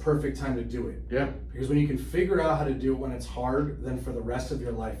 it's the perfect time to do it. Yeah. Because when you can figure out how to do it when it's hard, then for the rest of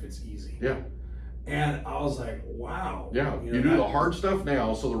your life, it's easy. Yeah. And I was like, wow. Yeah. You do the hard stuff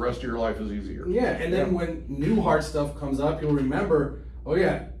now, so the rest of your life is easier. Yeah. And then when new hard stuff comes up, you'll remember, oh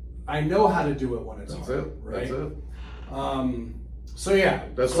yeah, I know how to do it when it's hard. That's it. Right? That's it. So yeah,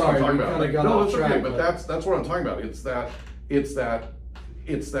 that's what I'm talking about. No, that's track, okay, but that's what I'm talking about. It's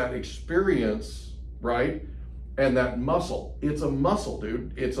that experience, right? And that muscle. It's a muscle,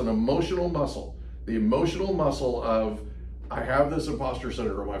 dude. It's an emotional muscle. The emotional muscle of, I have this imposter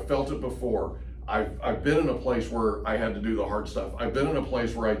syndrome. I felt it before. I've been in a place where I had to do the hard stuff. I've been in a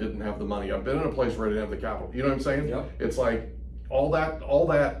place where I didn't have the money. I've been in a place where I didn't have the capital. You know what I'm saying? Yep. It's like all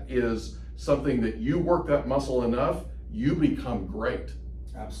that is something that you work that muscle enough, you become great.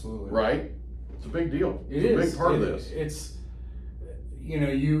 Absolutely. Right? It's a big deal. It's a big part of this. It's, you know,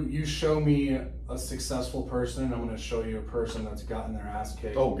 you show me a successful person, and I'm going to show you a person that's gotten their ass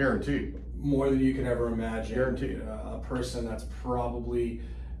kicked. Oh, guaranteed. More than you could ever imagine. Guaranteed. A person that's probably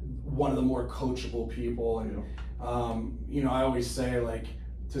one of the more coachable people. And, you know, I always say, like,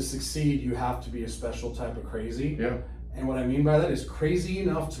 to succeed, you have to be a special type of crazy. Yeah. And what I mean by that is crazy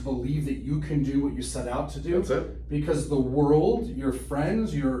enough to believe that you can do what you set out to do. That's it. Because the world, your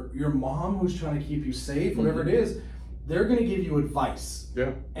friends, your mom who's trying to keep you safe, whatever it is, they're going to give you advice.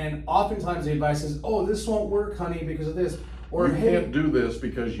 Yeah. And oftentimes the advice is, oh, this won't work, honey, because of this. Or, you hey, can't do this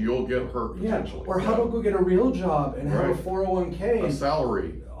because you'll get hurt potentially. Or how about go get a real job and have a 401k. A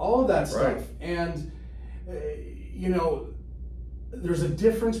salary. All of that stuff. Right. And, you know, there's a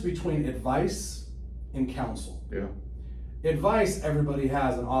difference between advice and counsel. Yeah. Advice everybody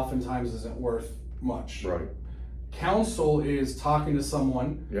has and oftentimes isn't worth much. Right. Counsel is talking to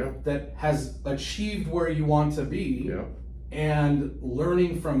someone that has achieved where you want to be and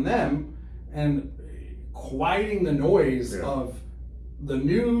learning from them and quieting the noise of the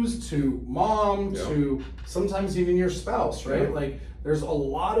news to mom to sometimes even your spouse, right? Yeah. Like there's a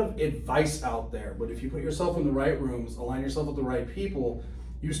lot of advice out there, but if you put yourself in the right rooms, align yourself with the right people,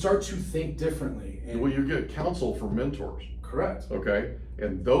 you start to think differently. And well, you get counsel from mentors. Correct. Okay?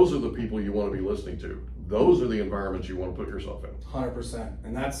 And those are the people you want to be listening to. Those are the environments you want to put yourself in. 100%.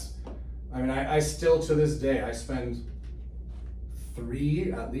 And that's, I mean, I still to this day, I spend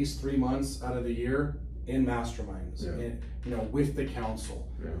at least 3 months out of the year in masterminds, you know, with the council,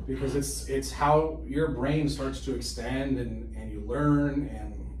 because it's how your brain starts to extend and you learn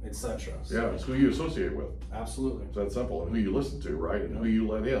and etc. So, it's who you associate with. Absolutely. It's that simple. And who you listen to, right? And who you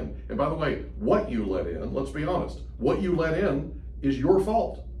let in. And by the way, what you let in, let's be honest, what you let in is your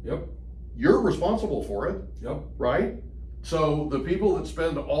fault. Yep. You're responsible for it. Yep. Right? So the people that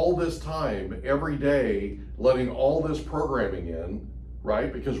spend all this time every day letting all this programming in,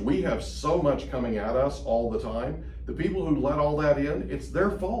 right? Because we have so much coming at us all the time. The people who let all that in, it's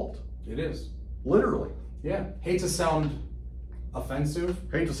their fault. It is. Literally. Yeah. Hate to sound offensive.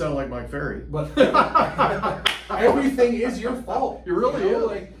 Hate to sound like Mike Ferry. But everything is your fault. It really is.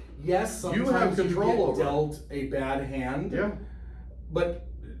 Like, yes, sometimes you have control over dealt a bad hand. Yeah. But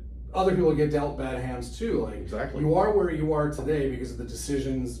other people get dealt bad hands too. Like exactly. You are where you are today because of the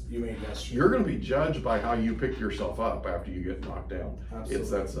decisions you made yesterday. You're going to be judged by how you pick yourself up after you get knocked down. Absolutely. It's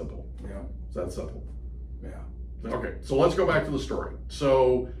that simple. Yeah. It's that simple. Yeah. Okay, so let's go back to the story.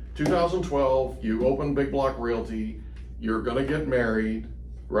 So 2012, you open Big Block Realty. You're going to get married,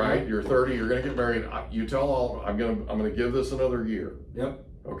 right? You're 30. You're going to get married. You tell all. I'm going to give this another year. Yep.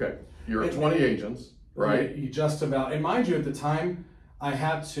 Okay. You're at 20 agents, right? You just about. And mind you, at the time, I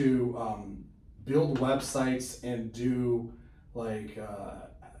had to build websites and do like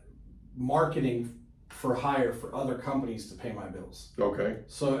marketing for hire for other companies to pay my bills. Okay.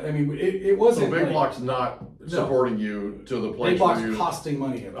 So I mean, it wasn't. So Big like, Block's not supporting you to the place Big Block's where you. costing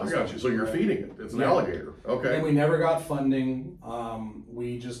money. I got you. So you're feeding it. It's an alligator. Okay. And we never got funding.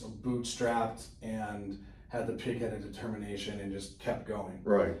 We just bootstrapped and had the pig-headed determination and just kept going.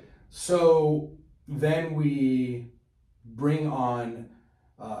 Right. So then we bring on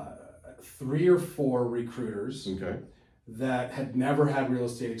 3 or 4 recruiters. Okay. That had never had real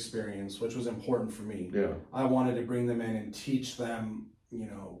estate experience, which was important for me. Yeah. I wanted to bring them in and teach them, you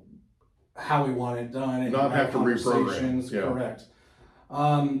know, how we want it done and not have to reprogram. Yeah. Correct.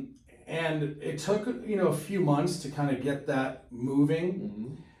 And it took, you know, a few months to kind of get that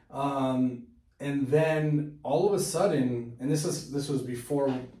moving. Mm-hmm. And then all of a sudden, and this was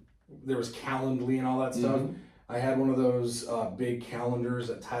before there was Calendly and all that stuff. Mm-hmm. I had one of those big calendars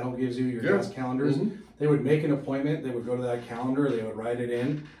that Title gives you, your desk calendars. Mm-hmm. They would make an appointment, they would go to that calendar, they would write it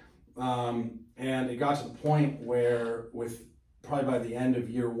in. And it got to the point where probably by the end of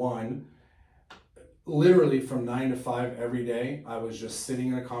year 1, literally from 9 to 5 every day, I was just sitting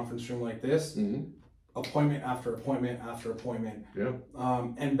in a conference room like this, appointment after appointment after appointment. Yeah.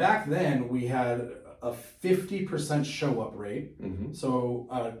 And back then we had a 50% show up rate. Mm-hmm. So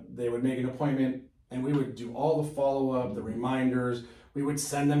they would make an appointment and we would do all the follow-up, the reminders. We would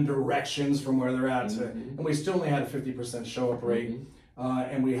send them directions from where they're at, and we still only had a 50% show up rate,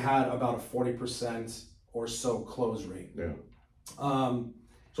 and we had about a 40% or so close rate. Yeah.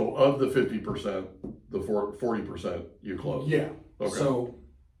 So of the 50%, the 40% you closed. Yeah. Okay. So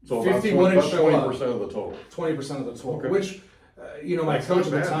 50 wouldn't show up. 20% of the total. 20% of the total, okay. Which, you know, my coach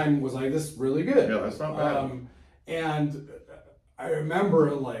at the time was like, "This is really good." Yeah, that's not bad. And I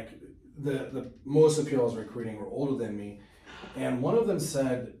remember like the most of the people I was recruiting were older than me. And one of them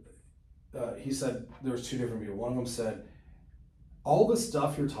said, he said, there was 2 different people. One of them said, all the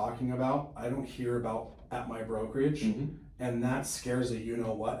stuff you're talking about, I don't hear about at my brokerage. Mm-hmm. And that scares the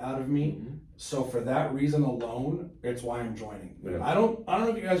you-know-what out of me. Mm-hmm. So for that reason alone, it's why I'm joining. Yeah. I don't know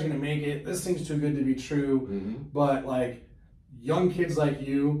if you guys are going to make it. This seems too good to be true. Mm-hmm. But like young kids like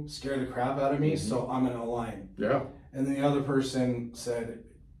you scare the crap out of me. Mm-hmm. So I'm going to align. Yeah. And then the other person said,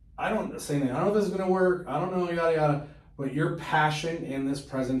 I don't know if this is going to work. I don't know, yada, yada. But your passion in this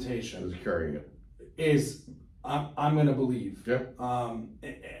presentation is carrying it. I'm going to believe. Yeah.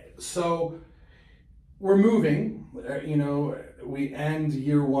 So we're moving. You know, we end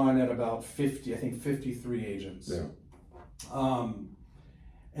year 1 at about 53 agents. Yeah.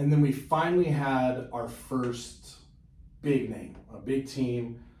 And then we finally had our first big name, a big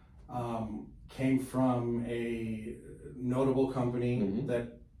team. Came from a notable company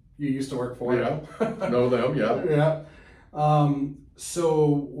that you used to work for. Yeah. Know them. Yeah. Yeah.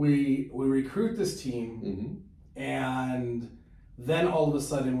 So we recruit this team, and then all of a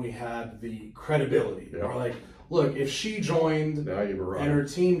sudden we had the credibility. Yeah. We're like, look, if she joined and her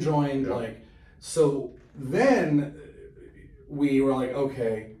team joined, so then we were like,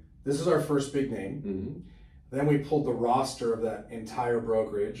 okay, this is our first big name. Mm-hmm. Then we pulled the roster of that entire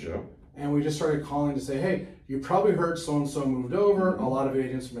brokerage. Yeah. And we just started calling to say, hey, you probably heard so-and-so moved over. Mm-hmm. A lot of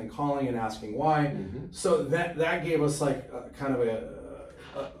agents have been calling and asking why. Mm-hmm. So that gave us like kind of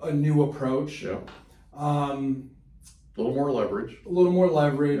a new approach. Yeah. A little more leverage.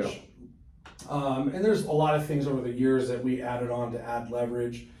 Yeah. And there's a lot of things over the years that we added on to add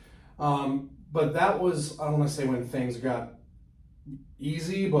leverage. But that was, I don't want to say when things got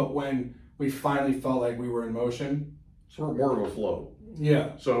easy, but when we finally felt like we were in motion. Sort of more of a flow.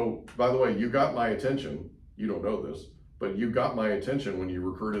 Yeah. So, by the way, you got my attention. You don't know this, but you got my attention when you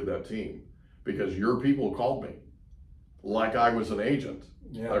recruited that team because your people called me like I was an agent.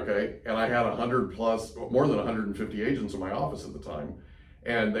 Yeah. Okay. And I had 100 plus, more than 150 agents in my office at the time.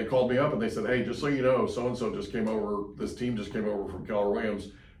 And they called me up and they said, hey, just so you know, so-and-so just came over. This team just came over from Keller Williams.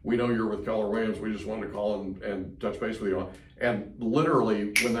 We know you're with Keller Williams. We just wanted to call and touch base with you. And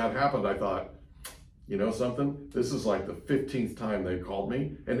literally when that happened, I thought, you know something? This is like the 15th time they called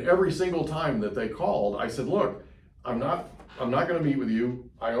me. And every single time that they called, I said, look, I'm not going to meet with you.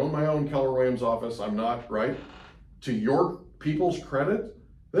 I own my own Keller Williams office. I'm not, right? To your people's credit,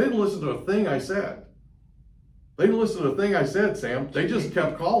 they didn't listen to a thing I said. They didn't listen to a thing I said, Sam. They just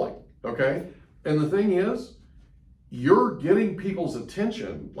kept calling, okay? And the thing is, you're getting people's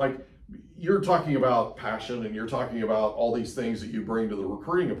attention. Like, you're talking about passion and you're talking about all these things that you bring to the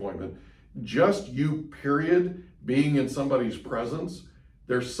recruiting appointment. Just you, period, being in somebody's presence,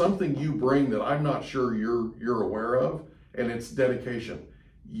 there's something you bring that I'm not sure you're aware of, and it's dedication.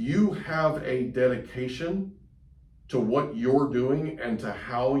 You have a dedication to what you're doing and to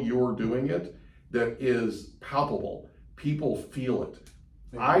how you're doing it that is palpable. People feel it.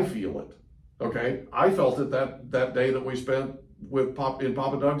 I feel it. Okay, I felt it that day that we spent in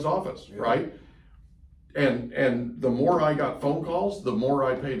Papa Doug's office, right? And the more I got phone calls, the more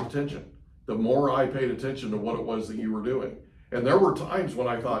I paid attention. The more I paid attention to what it was that you were doing. And there were times when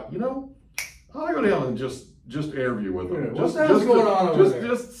I thought, I'll go down and just interview with them. What's going on over there?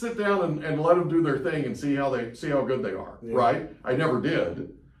 Just sit down and let them do their thing and see how good they are, right? I never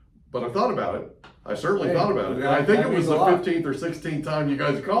did, but I thought about it. I certainly thought about it. And I think it was the 15th or 16th time you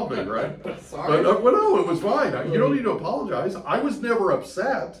guys called me, right? Sorry. But no, it was fine. You don't need to apologize. I was never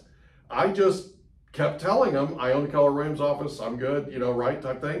upset. I just kept telling them, I own the Keller Williams office, I'm good, right,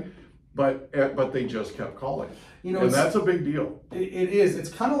 type thing. But they just kept calling. And that's a big deal. It is. It's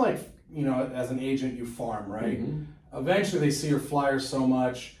kind of like, as an agent, you farm, right? Mm-hmm. Eventually they see your flyers so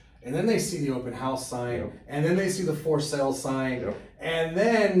much, and then they see the open house sign, and then they see the for sale sign, and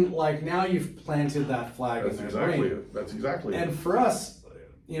then now you've planted that flag in their brain. That's exactly it. And for us,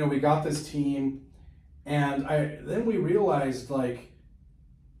 we got this team, and then we realized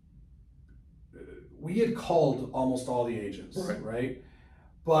we had called almost all the agents, right?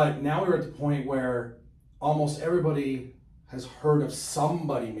 But now we're at the point where almost everybody has heard of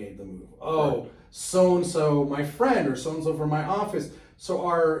somebody made the move. Oh, so-and-so, my friend, or so-and-so from my office. So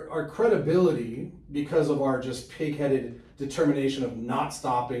our credibility, because of our just pig-headed determination of not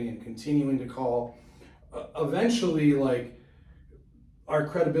stopping and continuing to call, eventually, our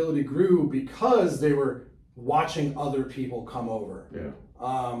credibility grew because they were watching other people come over. Yeah.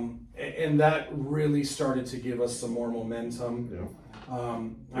 And that really started to give us some more momentum. Yeah.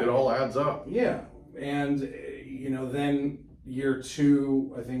 It all adds up. Yeah. And, then year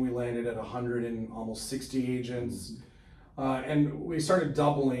 2, I think we landed at 100 and almost 60 agents. And we started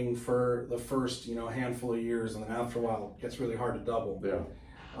doubling for the first, handful of years. And then after a while, it gets really hard to double. Yeah.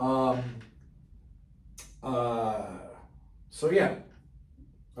 So, yeah.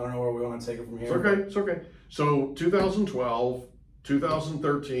 I don't know where we want to take it from here. It's okay. So 2012,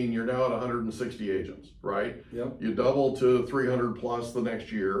 2013, you're now at 160 agents, right? Yep. You double to 300 plus the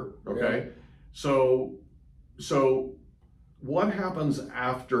next year, okay? Yep. So what happens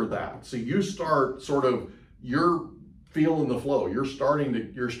after that? So you start you're feeling the flow. You're starting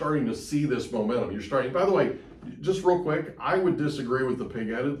to see this momentum. By the way, just real quick, I would disagree with the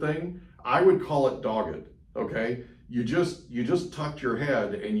pig-headed thing. I would call it dogged, okay? You just tucked your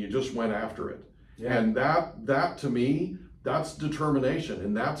head and you just went after it. Yeah. And that to me, that's determination,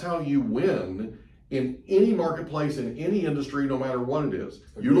 and that's how you win in any marketplace, in any industry, no matter what it is.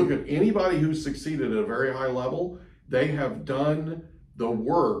 Okay. You look at anybody who's succeeded at a very high level, they have done the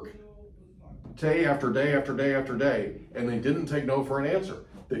work day after day after day after day, and they didn't take no for an answer.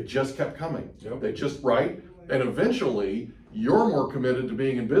 They just kept coming. Yep. They just, right? And eventually, you're more committed to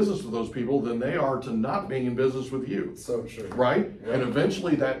being in business with those people than they are to not being in business with you. So true. Right? Yep. And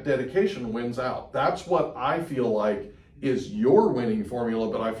eventually that dedication wins out. That's what I feel like is your winning formula,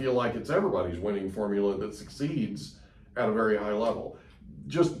 but I feel like it's everybody's winning formula that succeeds at a very high level.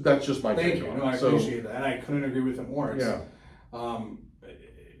 That's just my take on it. Thank you. No, I appreciate that. And I couldn't agree with it more.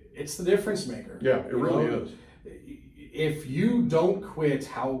 It's the difference maker. Yeah, it really is. If you don't quit,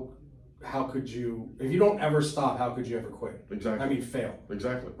 how could you, if you don't ever stop, how could you ever quit? Exactly. I mean, fail.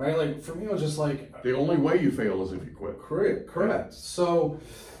 Exactly. Right? For me, it was just the only way you fail is if you quit. Correct. Yeah.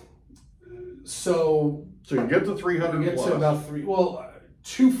 So you get to 300 you get plus. to about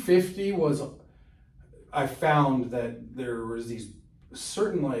 250 was, I found that there was these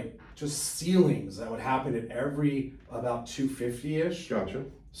certain just ceilings that would happen at every about 250-ish. Gotcha.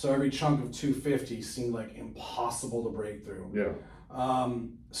 So every chunk of 250 seemed impossible to break through. Yeah.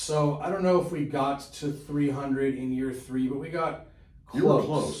 So I don't know if we got to 300 in year 3, but we got close. You were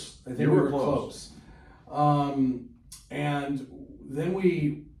close. I think we were close. And then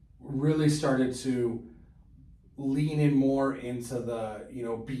we really started to lean in more into the,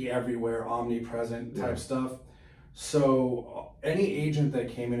 be everywhere, omnipresent type stuff. So any agent that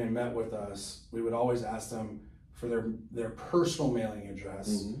came in and met with us, we would always ask them for their personal mailing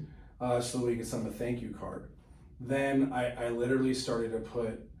address, so that we could send them a thank you card. Then I literally started to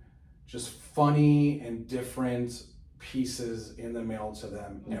put just funny and different pieces in the mail to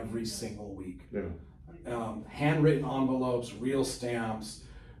them every single week. Yeah. Handwritten envelopes, real stamps.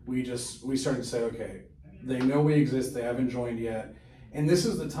 We started to say, okay, they know we exist, they haven't joined yet. And this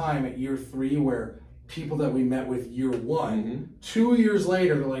is the time at year 3 where people that we met with year 1, 2 years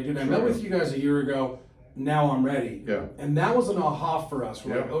later, they're like, dude, I met with you guys a year ago, now I'm ready. Yeah. And that was an aha for us.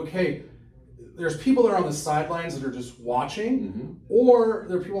 We're like, okay, there's people that are on the sidelines that are just watching, or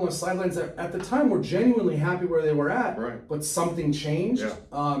there are people on the sidelines that at the time were genuinely happy where they were at, but something changed.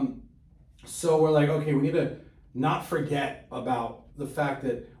 Yeah. So we're like, okay, we need to not forget about the fact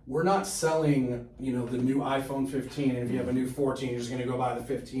that we're not selling, the new iPhone 15, and if you have a new 14, you're just going to go buy the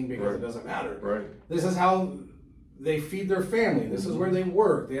 15 because it doesn't matter. Right. This is how they feed their family. This is where they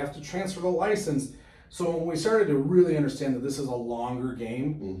work. They have to transfer the license. So when we started to really understand that this is a longer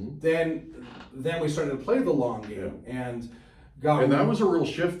game, then we started to play the long game, and that was a real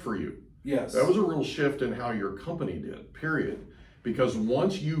shift for you. Yes, that was a real shift in how your company did. Period. Because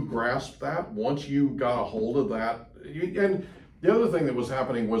once you grasped that, once you got a hold of that, and the other thing that was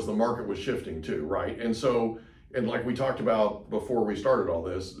happening was the market was shifting too, right? And so, and like we talked about before we started all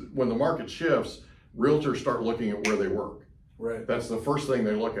this, when the market shifts, realtors start looking at where they work. Right. That's the first thing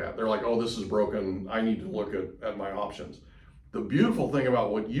they look at. They're like, oh, this is broken. I need to look at my options. The beautiful thing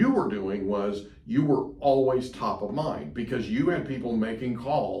about what you were doing was you were always top of mind because you had people making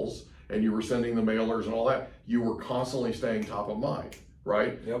calls and you were sending the mailers and all that. You were constantly staying top of mind,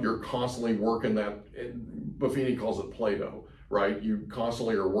 right? Yep. You're constantly working that, Buffini calls it Play-Doh, right? You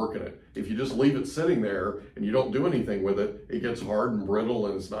constantly are working it. If you just leave it sitting there and you don't do anything with it, it gets hard and brittle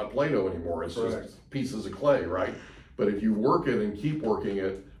and it's not Play-Doh anymore. It's just pieces of clay, right? But if you work it and keep working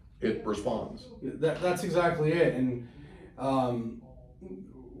it, it responds. That's exactly it. And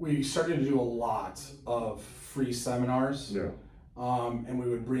we started to do a lot of free seminars. Yeah. And we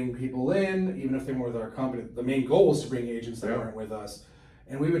would bring people in, even if they weren't with our company. The main goal was to bring agents that weren't with us.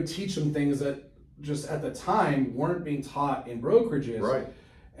 And we would teach them things that just at the time weren't being taught in brokerages. Right.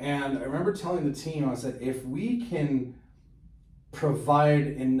 And I remember telling the team, I said, if we can provide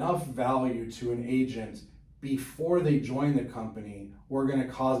enough value to an agent before they join the company, we're going to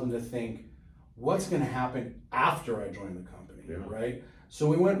cause them to think, what's going to happen after I join the company, right? So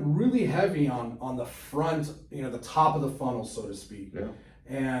we went really heavy on the front, the top of the funnel, so to speak,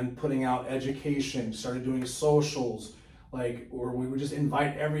 and putting out education, started doing socials, or we would just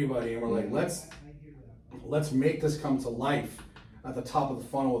invite everybody, and we're like, let's make this come to life at the top of the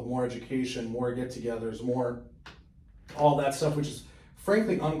funnel with more education, more get-togethers, more all that stuff, which is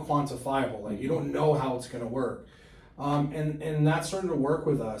frankly unquantifiable. Like, you don't know how it's going to work, and that started to work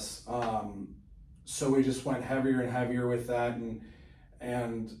with us. So we just went heavier and heavier with that,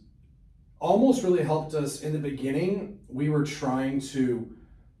 and almost really helped us in the beginning. We were trying to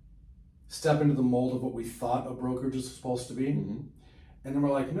step into the mold of what we thought a brokerage was supposed to be, and then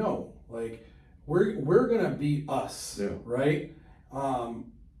we're like, no, we're gonna be us, right?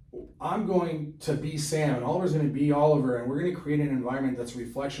 I'm going to be Sam, and Oliver's going to be Oliver, and we're going to create an environment that's a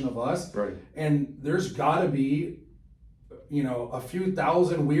reflection of us. Right. And there's got to be, a few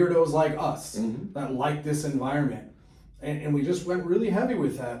thousand weirdos like us that like this environment. And we just went really heavy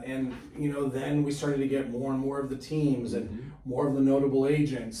with that. And, then we started to get more and more of the teams and more of the notable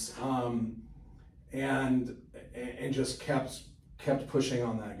agents, and just kept pushing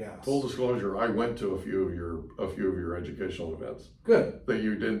on that gas. Full disclosure, I went to a few of your educational events. Good. That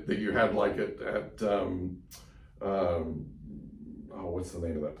you had at what's the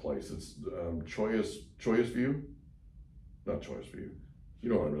name of that place? It's Choice View? Not Choice View. You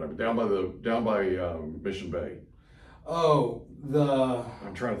know what I mean? Down by Mission Bay. Oh,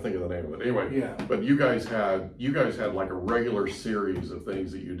 I'm trying to think of the name of it. Anyway, yeah. But you guys had like a regular series of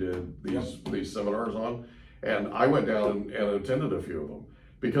things that you did these seminars on. And I went down and attended a few of them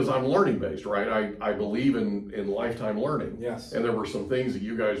because I'm learning based, right? I believe in lifetime learning. Yes. And there were some things that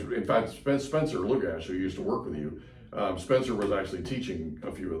you guys, in fact, Spencer Lugash, who used to work with you, Spencer was actually teaching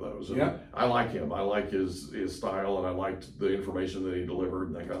a few of those. And I like him. I like his style, and I liked the information that he delivered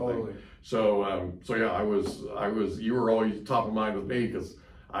and that kind of thing. So yeah, I was. You were always top of mind with me because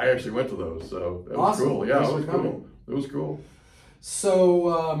I actually went to those. So it was cool. Yeah, it was cool. It was cool.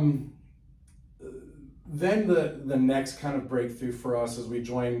 So. Then the next kind of breakthrough for us is we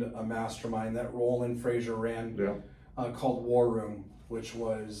joined a mastermind that Roland Frazier ran called War Room, which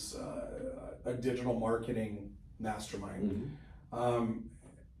was a digital marketing mastermind.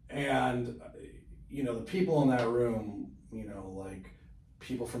 And the people in that room, like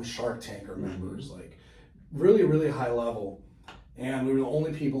people from Shark Tank are members, like really, really high level. And we were the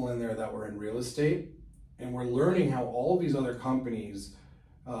only people in there that were in real estate. And we're learning how all these other companies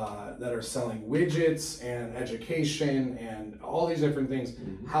that are selling widgets and education and all these different things,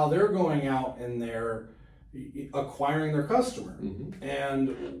 how they're going out and they're acquiring their customer.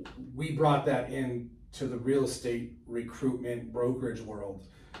 And we brought that into the real estate recruitment brokerage world,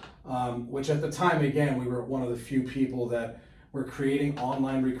 which at the time, again, we were one of the few people that were creating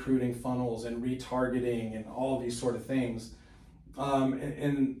online recruiting funnels and retargeting and all these sort of things.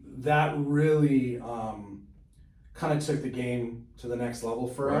 And that really kind of took the game to the next level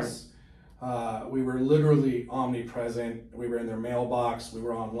for us. We were literally omnipresent. We were in their mailbox. We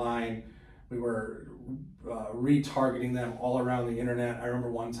were online. we were retargeting them all around the internet. I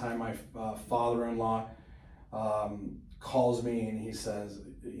remember one time my father-in-law calls me and he says,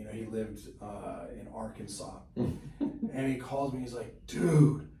 you know, he lived in Arkansas, and he calls me. He's like,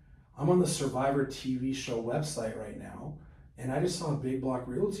 dude, I'm on the Survivor TV show website right now, and I just saw a Big Block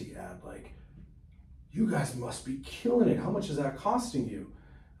Realty ad. Like, you guys must be killing it. How much is that costing you?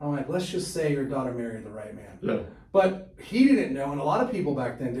 I'm like, let's just say your daughter married the right man. Yeah. But he didn't know, and a lot of people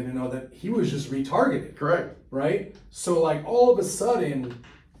back then didn't know that he was just retargeted. Correct. Right? So like all of a sudden,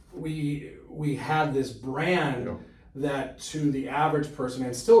 we had this brand that to the average person,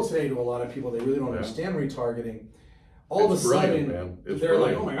 and still today to a lot of people, they really don't understand retargeting. All of a sudden, they're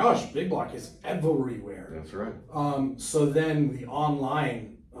like, oh my gosh, Big Block is everywhere. That's right. So then the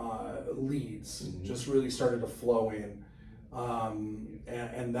online leads just really started to flow in.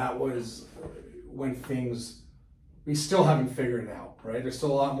 And that was when things, we still haven't figured it out, right? There's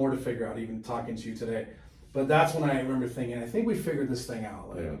still a lot more to figure out, even talking to you today. But that's when I remember thinking, I think we figured this thing out.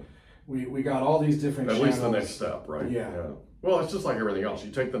 Like, we got all these different channels. At least the next step, right? Yeah. Well, it's just like everything else.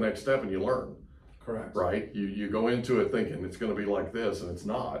 You take the next step and you learn. Correct. Right? You go into it thinking it's going to be like this, and it's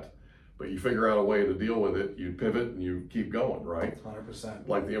not. But you figure out a way to deal with it. You pivot and you keep going, right? 100%.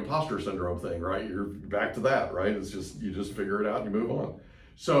 Like the imposter syndrome thing, right? You're back to that, right? It's just, you just figure it out and you move on.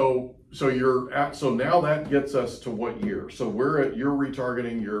 So now that gets us to what year? So you're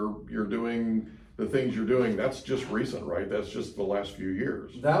retargeting, you're doing the things you're doing. That's just recent, right? That's just the last few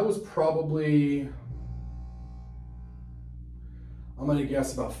years. That was probably, I'm going to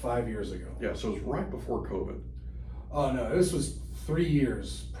guess about 5 years ago. Yeah, so it was right before COVID. Oh no, this was 3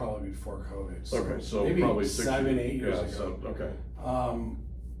 years probably before COVID. So okay, so maybe probably 7, 8 years ago. So, okay.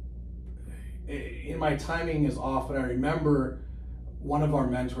 In my timing is off, but I remember one of our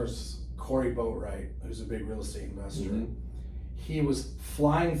mentors, Corey Boatwright, who's a big real estate investor. He was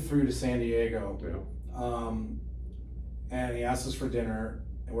flying through to San Diego, and he asked us for dinner,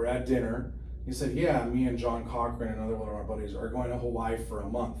 and we're at dinner. He said, yeah, me and John Cochran, another one of our buddies, are going to Hawaii for a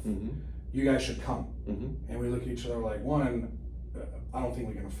month. You guys should come. And we look at each other like, one, I don't think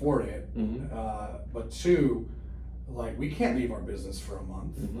we can afford it. But two, like, we can't leave our business for a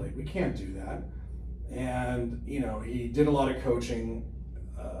month. Like, we can't do that. And, you know, he did a lot of coaching.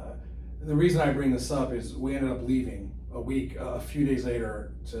 The reason I bring this up is we ended up leaving a few days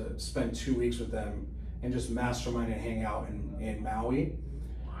later to spend 2 weeks with them and just mastermind and hang out in Maui.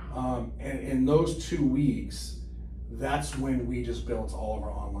 And in those 2 weeks, that's when we just built all of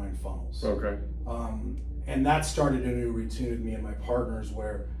our online funnels. Okay. And that started a new routine with me and my partners,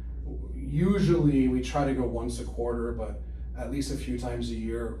 where usually we try to go once a quarter, but at least a few times a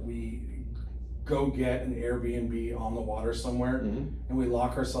year, we go get an Airbnb on the water somewhere, and we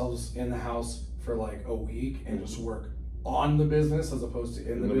lock ourselves in the house for like a week and just work on the business as opposed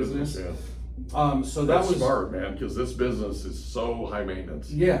to in the business. So that's was smart, man, because this business is so high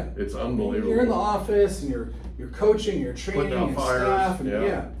maintenance. Yeah, it's unbelievable. You're in the office and you're coaching, you're training, and staff,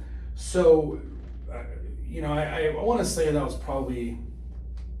 and So, you know, I want to say that was probably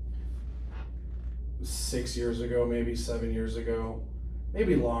 6 years ago, maybe 7 years ago,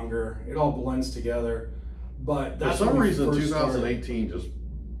 maybe longer. It all blends together. But that's for some reason 2018 just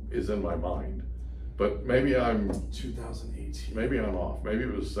is in my mind. But maybe I'm 2018. Maybe I'm off. Maybe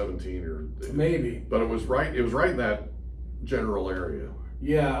it was 17 or maybe. But it was right in that general area.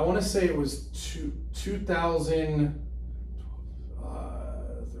 Yeah, I want to say it was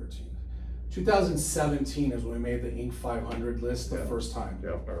 2017 is when we made the Inc. 500 list the first time.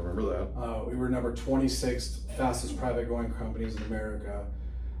 Yeah, I remember that. We were number 26th fastest private growing companies in America.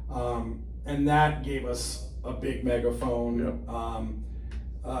 And that gave us a big megaphone.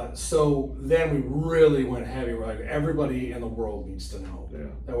 So then we really went heavy. We're like, everybody in the world needs to know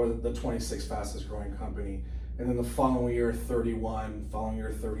that we're the 26th fastest growing company. And then the following year, 31, following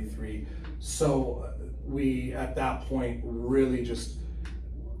year, 33. So we, at that point, really just,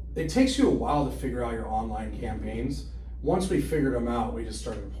 it takes you a while to figure out your online campaigns. Once we figured them out, we just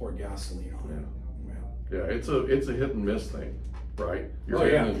started to pour gasoline on it. Yeah, it's a hit and miss thing, right? You're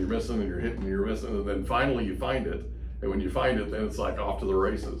hitting and you're missing and you're hitting and you're missing, and then finally you find it. And when you find it, then it's like off to the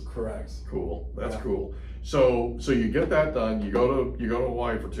races. Correct. Cool. That's cool. So you get that done. You go to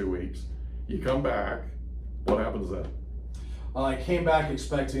Hawaii for 2 weeks. You come back. What happens then? I came back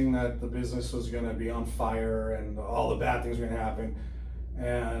expecting that the business was going to be on fire and all the bad things were going to happen.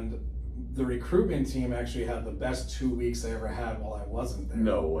 And the recruitment team actually had the best 2 weeks I ever had while I wasn't there.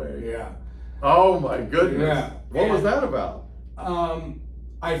 No way. Yeah. Oh my goodness. Yeah. What was that about?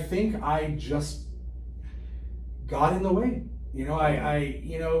 I think I just got in the way. You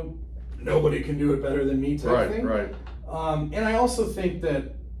know, nobody can do it better than me type thing. Right. And I also think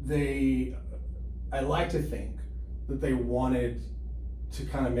that I like to think that they wanted to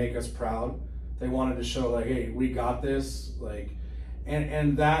kind of make us proud. They wanted to show like, hey, we got this, like,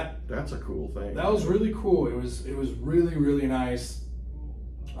 and that's a cool thing. That was really cool. It was really, really nice.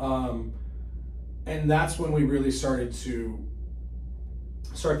 And that's when we really started to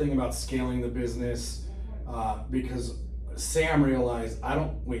start thinking about scaling the business, because Sam realized I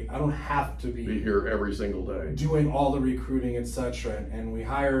don't have to be here every single day doing all the recruiting, etc. And we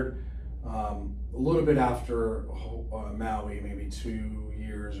hired a little bit after Maui, maybe 2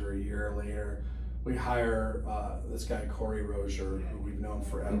 years or a year later, we hire this guy Corey Rozier, who we've known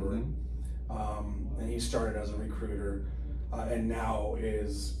forever, and he started as a recruiter. And now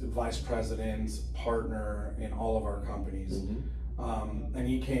is vice president, partner in all of our companies. And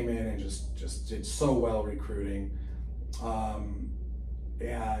he came in and just did so well recruiting. And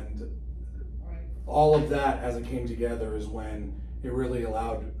all of that, as it came together, is when it really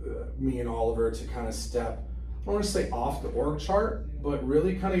allowed me and Oliver to kind of step, I don't want to say off the org chart, but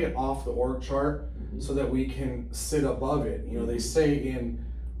really kind of get off the org chart so that we can sit above it. You know, they say in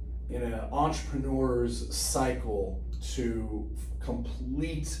an entrepreneur's cycle to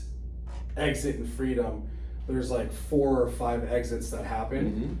complete exit and freedom, there's like 4 or 5 exits that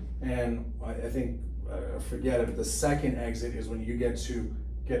happen. And I think, I forget it, but the second exit is when you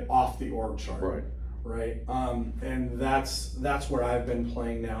get off the org chart. Right. And that's where I've been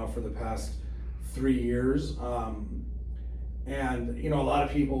playing now for the past 3 years. And you know, a lot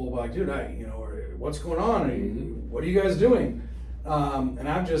of people will be like, dude, what's going on? What are you guys doing? And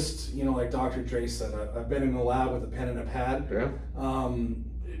I'm just, you know, like Dr. Dre said, I've been in the lab with a pen and a pad,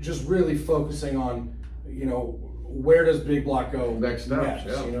 just really focusing on, you know, where does Big Block go next steps?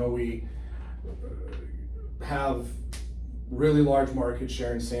 You know, we have really large market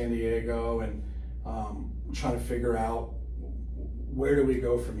share in San Diego, and trying to figure out where do we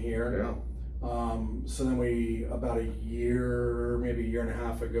go from here. So then we, about a year, maybe a year and a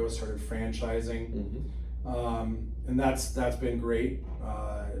half ago, started franchising. And that's been great.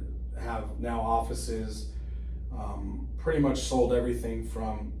 Have now offices, pretty much sold everything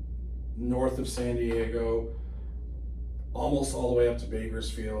from north of San Diego, almost all the way up to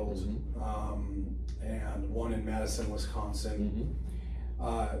Bakersfield, and one in Madison, Wisconsin.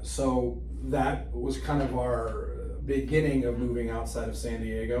 So that was kind of our beginning of moving outside of San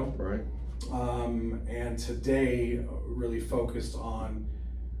Diego. And today really focused on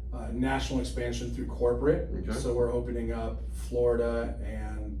national expansion through corporate. So we're opening up Florida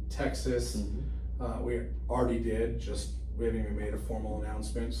and Texas. We already did, just we haven't even made a formal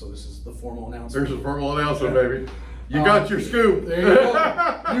announcement, so this is the formal announcement. There's a formal announcement, baby. You got your scoop. There you go.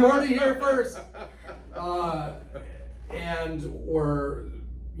 You heard it here first. And we're,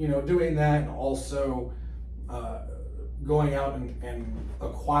 you know, doing that, and also going out and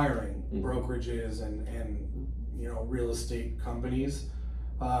acquiring brokerages and you know, real estate companies,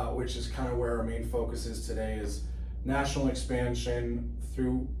 which is kind of where our main focus is today, is national expansion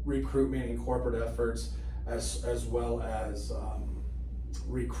through recruitment and corporate efforts, as well as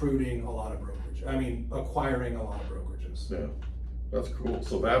recruiting a lot of acquiring a lot of brokerages. Yeah, that's cool.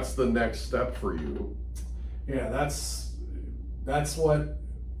 So that's the next step for you. Yeah, that's what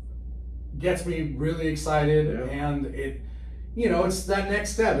gets me really excited, and it, you know, it's that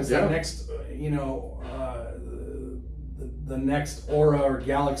next step. It's that next, you know, the next aura or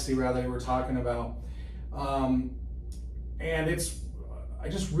galaxy rather we're talking about, and I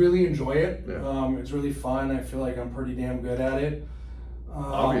just really enjoy it. It's really fun. I feel like I'm pretty damn good at it.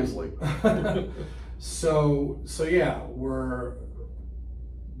 Obviously. So yeah, we're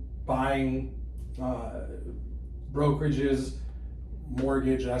buying brokerages,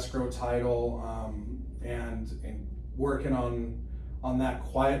 mortgage, escrow, title, and working on that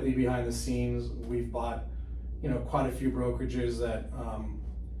quietly behind the scenes. We've bought, you know, quite a few brokerages that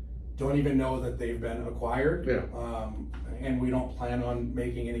don't even know that they've been acquired. And we don't plan on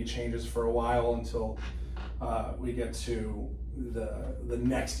making any changes for a while until we get to the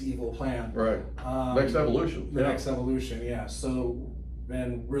next evil plan. Next evolution. Next evolution, yeah. So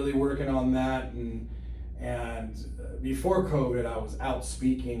been really working on that, and before COVID, I was out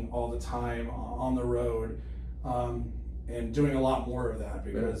speaking all the time on the road, and doing a lot more of that,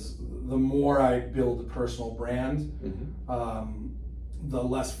 because the more I build a personal brand, the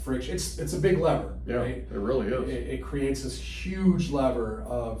less friction. It's a big lever, right? It really is. It creates this huge lever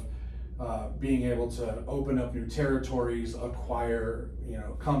of being able to open up new territories, acquire, you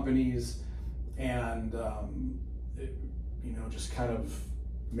know, companies, and you know, just kind of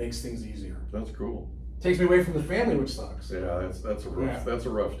makes things easier. That's cool. Takes me away from the family, which sucks. Yeah, that's a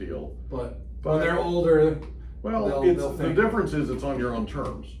rough deal. But when they're older, Well, the difference is it's on your own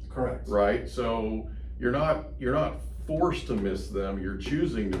terms. Correct. Right? So you're not forced to miss them, you're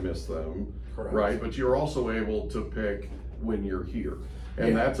choosing to miss them. Correct. Right? But you're also able to pick when you're here.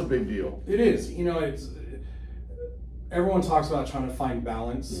 And that's a big deal. It is. It's everyone talks about trying to find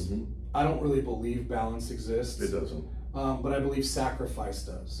balance. Mm-hmm. I don't really believe balance exists. It doesn't. But I believe sacrifice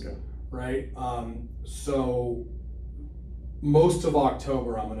does. Yeah. Right? So most of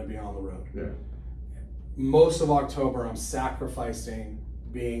October I'm going to be on the road. Yeah. Most of October I'm sacrificing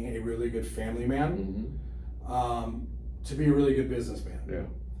being a really good family man, to be a really good businessman. Yeah.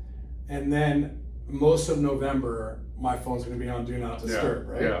 And then most of November my phone's going to be on Do Not Disturb,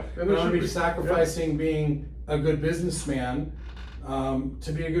 right? Yeah. And I'm going to be sacrificing being a good businessman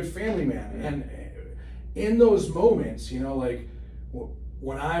to be a good family man. Yeah. And in those moments, like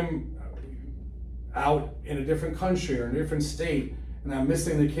when I'm out in a different country or in a different state and I'm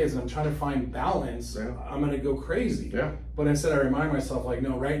missing the kids and I'm trying to find balance, I'm going to go crazy. Yeah. But instead I remind myself, like,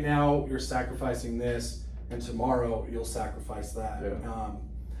 no, right now you're sacrificing this and tomorrow you'll sacrifice that. Yeah.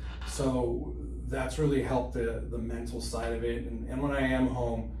 So that's really helped the mental side of it. And when I am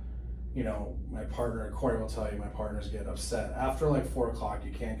home, my partner, Corey will tell you, my partners get upset. After like 4 o'clock,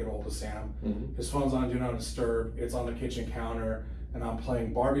 you can't get a hold of Sam. Mm-hmm. His phone's on Do Not Disturb. It's on the kitchen counter. And I'm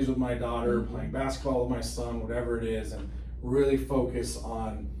playing Barbies with my daughter, playing basketball with my son, whatever it is, and really focus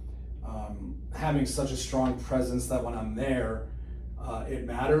on having such a strong presence that when I'm there, it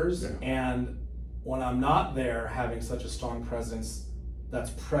matters. Yeah. And when I'm not there, having such a strong presence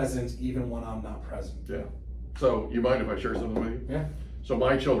that's present even when I'm not present. Yeah. So you mind if I share something with you? Yeah. So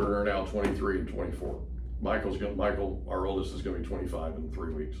my children are now 23 and 24. Michael, our oldest, is going to be 25 in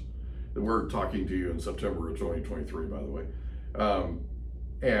 3 weeks. We're talking to you in September of 2023, by the way.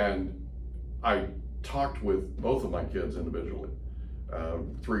 And I talked with both of my kids individually.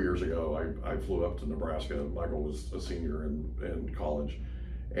 3 years ago, I flew up to Nebraska. Michael was a senior in college,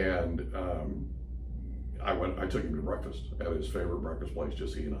 and I took him to breakfast at his favorite breakfast place,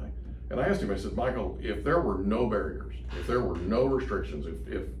 just he and I. And I asked him, I said, Michael, if there were no barriers, if there were no restrictions,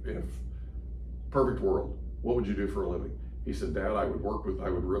 if perfect world, what would you do for a living? He said, Dad, I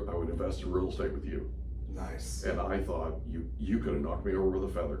would invest in real estate with you. Nice. And I thought, you could have knocked me over with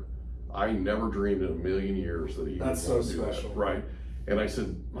a feather. I never dreamed in a million years that he would That's so want to do special. that. Right. And I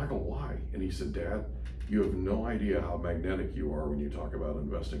said, Michael, why? And he said, Dad, you have no idea how magnetic you are when you talk about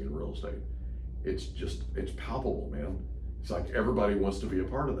investing in real estate. It's palpable, man. It's like everybody wants to be a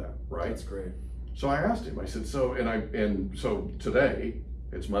part of that, right? That's great. So I asked him, I said, so today,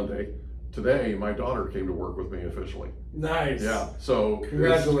 it's Monday, today my daughter came to work with me officially. Nice. Yeah, so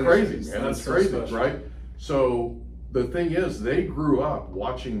Congratulations. it's crazy, man. That's It's so crazy, special. right? So the thing is, they grew up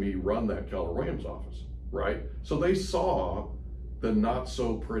watching me run that Keller Williams office, right? So they saw the not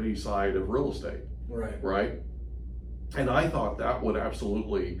so pretty side of real estate, right? And I thought that would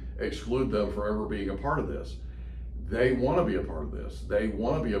absolutely exclude them from ever being a part of this. They want to be a part of this. They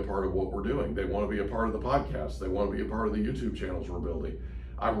want to be a part of what we're doing. They want to be a part of the podcast. They want to be a part of the YouTube channels we're building.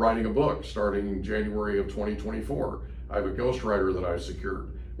 I'm writing a book starting in January of 2024. I have a ghostwriter that I've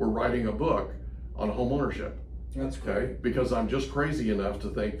secured. We're writing a book on home ownership. That's great. Okay? Because I'm just crazy enough to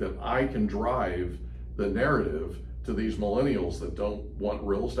think that I can drive the narrative to these millennials that don't want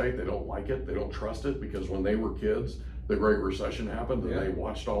real estate. They don't like it. They don't trust it, because when they were kids, the Great Recession happened and they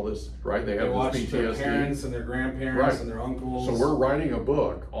watched all this, right? They watched this PTSD. their parents and their grandparents and their uncles. So we're writing a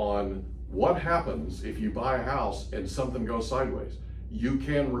book on what happens if you buy a house and something goes sideways. You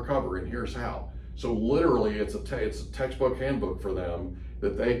can recover, and here's how. So literally, it's a textbook handbook for them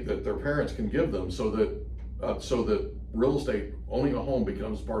that their parents can give them, so that real estate, owning a home,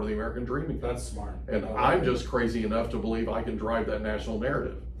 becomes part of the American dream again. That's smart. And I'm just crazy enough to believe I can drive that national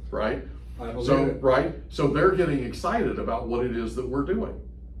narrative, right? I believe it. Right? So they're getting excited about what it is that we're doing.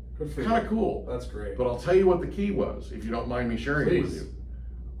 Good for you. Kind of cool. That's great. But I'll tell you what the key was, if you don't mind me sharing it with Please. you.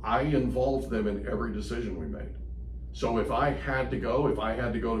 I involved them in every decision we made. So if I had to go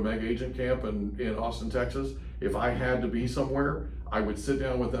to Mega Agent Camp in Austin, Texas, if I had to be somewhere, I would sit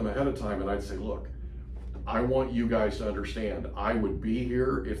down with them ahead of time and I'd say, look, I want you guys to understand, I would be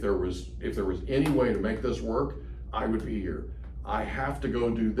here if there was any way to make this work, I would be here. I have to go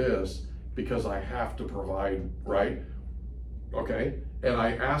do this because I have to provide, right? Okay? And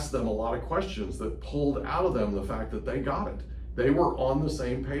I asked them a lot of questions that pulled out of them the fact that they got it. They were on the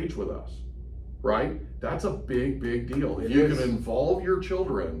same page with us, right? That's a big, big deal. If you can involve your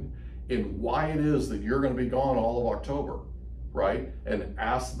children in why it is that you're going to be gone all of October, right? And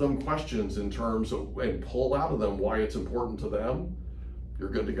ask them questions in terms of, and pull out of them why it's important to them, you're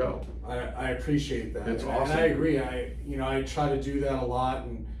good to go. I appreciate that. It's and awesome. I agree. I try to do that a lot,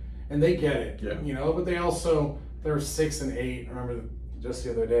 and and they get it, Yeah. you know, but they're 6 and 8. I remember just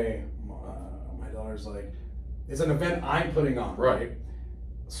the other day, my daughter's like, it's an event I'm putting on, right?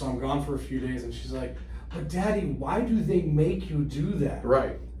 So I'm gone for a few days, and she's like, but Daddy, why do they make you do that?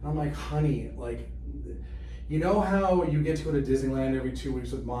 Right. And I'm like, honey, like, you know how you get to go to Disneyland every 2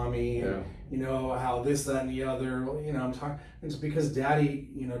 weeks with Mommy, and you know how this, that, and the other, you know, I'm talking, it's because Daddy,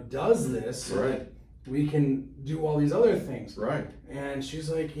 you know, does this so that we can do all these other things. Right. And she's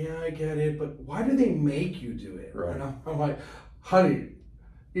like, yeah, I get it, but why do they make you do it? Right. And I'm like, honey,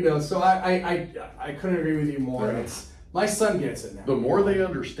 you know, so I couldn't agree with you more. Yeah. My son gets it now. The more they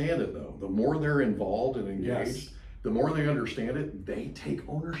understand it, though, the more they're involved and engaged, the more they understand it, they take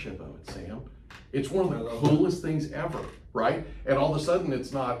ownership of it, Sam. It's one of the coolest things ever, right? And all of a sudden,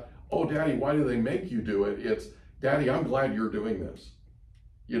 it's not, oh, Daddy, why do they make you do it? It's, Daddy, I'm glad you're doing this.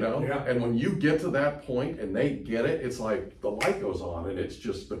 You know? Yeah. And when you get to that point and they get it, it's like the light goes on and it's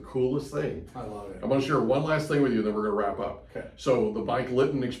just the coolest thing. I love it. I'm going to share one last thing with you, then we're going to wrap up. Okay. So the Mike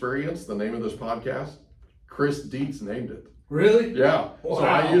Litton Experience, the name of this podcast, Chris Dietz named it. Really? Yeah. Wow. So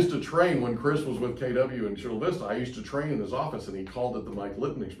I used to train when Chris was with KW in Chula Vista. I used to train in his office, and he called it the Mike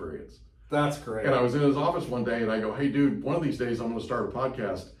Litton Experience. That's great. And I was in his office one day, and I go, hey, dude, one of these days I'm going to start a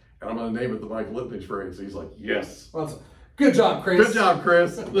podcast, and I'm going to name it the Mike Litton Experience. And he's like, yes. Well, good job, Chris. Good job,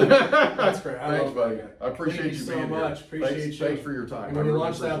 Chris. That's great. Thanks, buddy. I appreciate you so being much. here. Appreciate you. Thanks for your time. And when you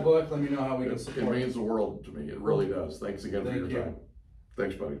launch that book, let me know how we can support it. It means the world to me. It really does. Thanks again for your time.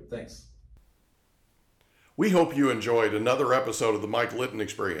 Thanks, buddy. Thanks. We hope you enjoyed another episode of the Mike Litton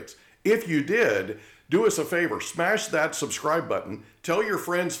Experience. If you did, do us a favor, smash that subscribe button, tell your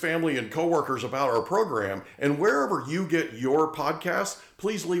friends, family, and coworkers about our program, and wherever you get your podcasts,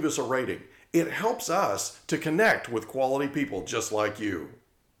 please leave us a rating. It helps us to connect with quality people just like you.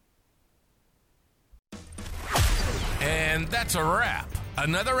 And that's a wrap.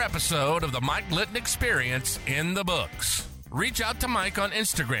 Another episode of the Mike Litton Experience in the books. Reach out to Mike on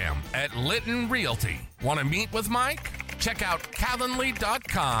Instagram at Litton Realty. Want to meet with Mike? Check out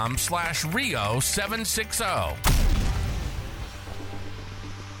Calendly.com/Rio760.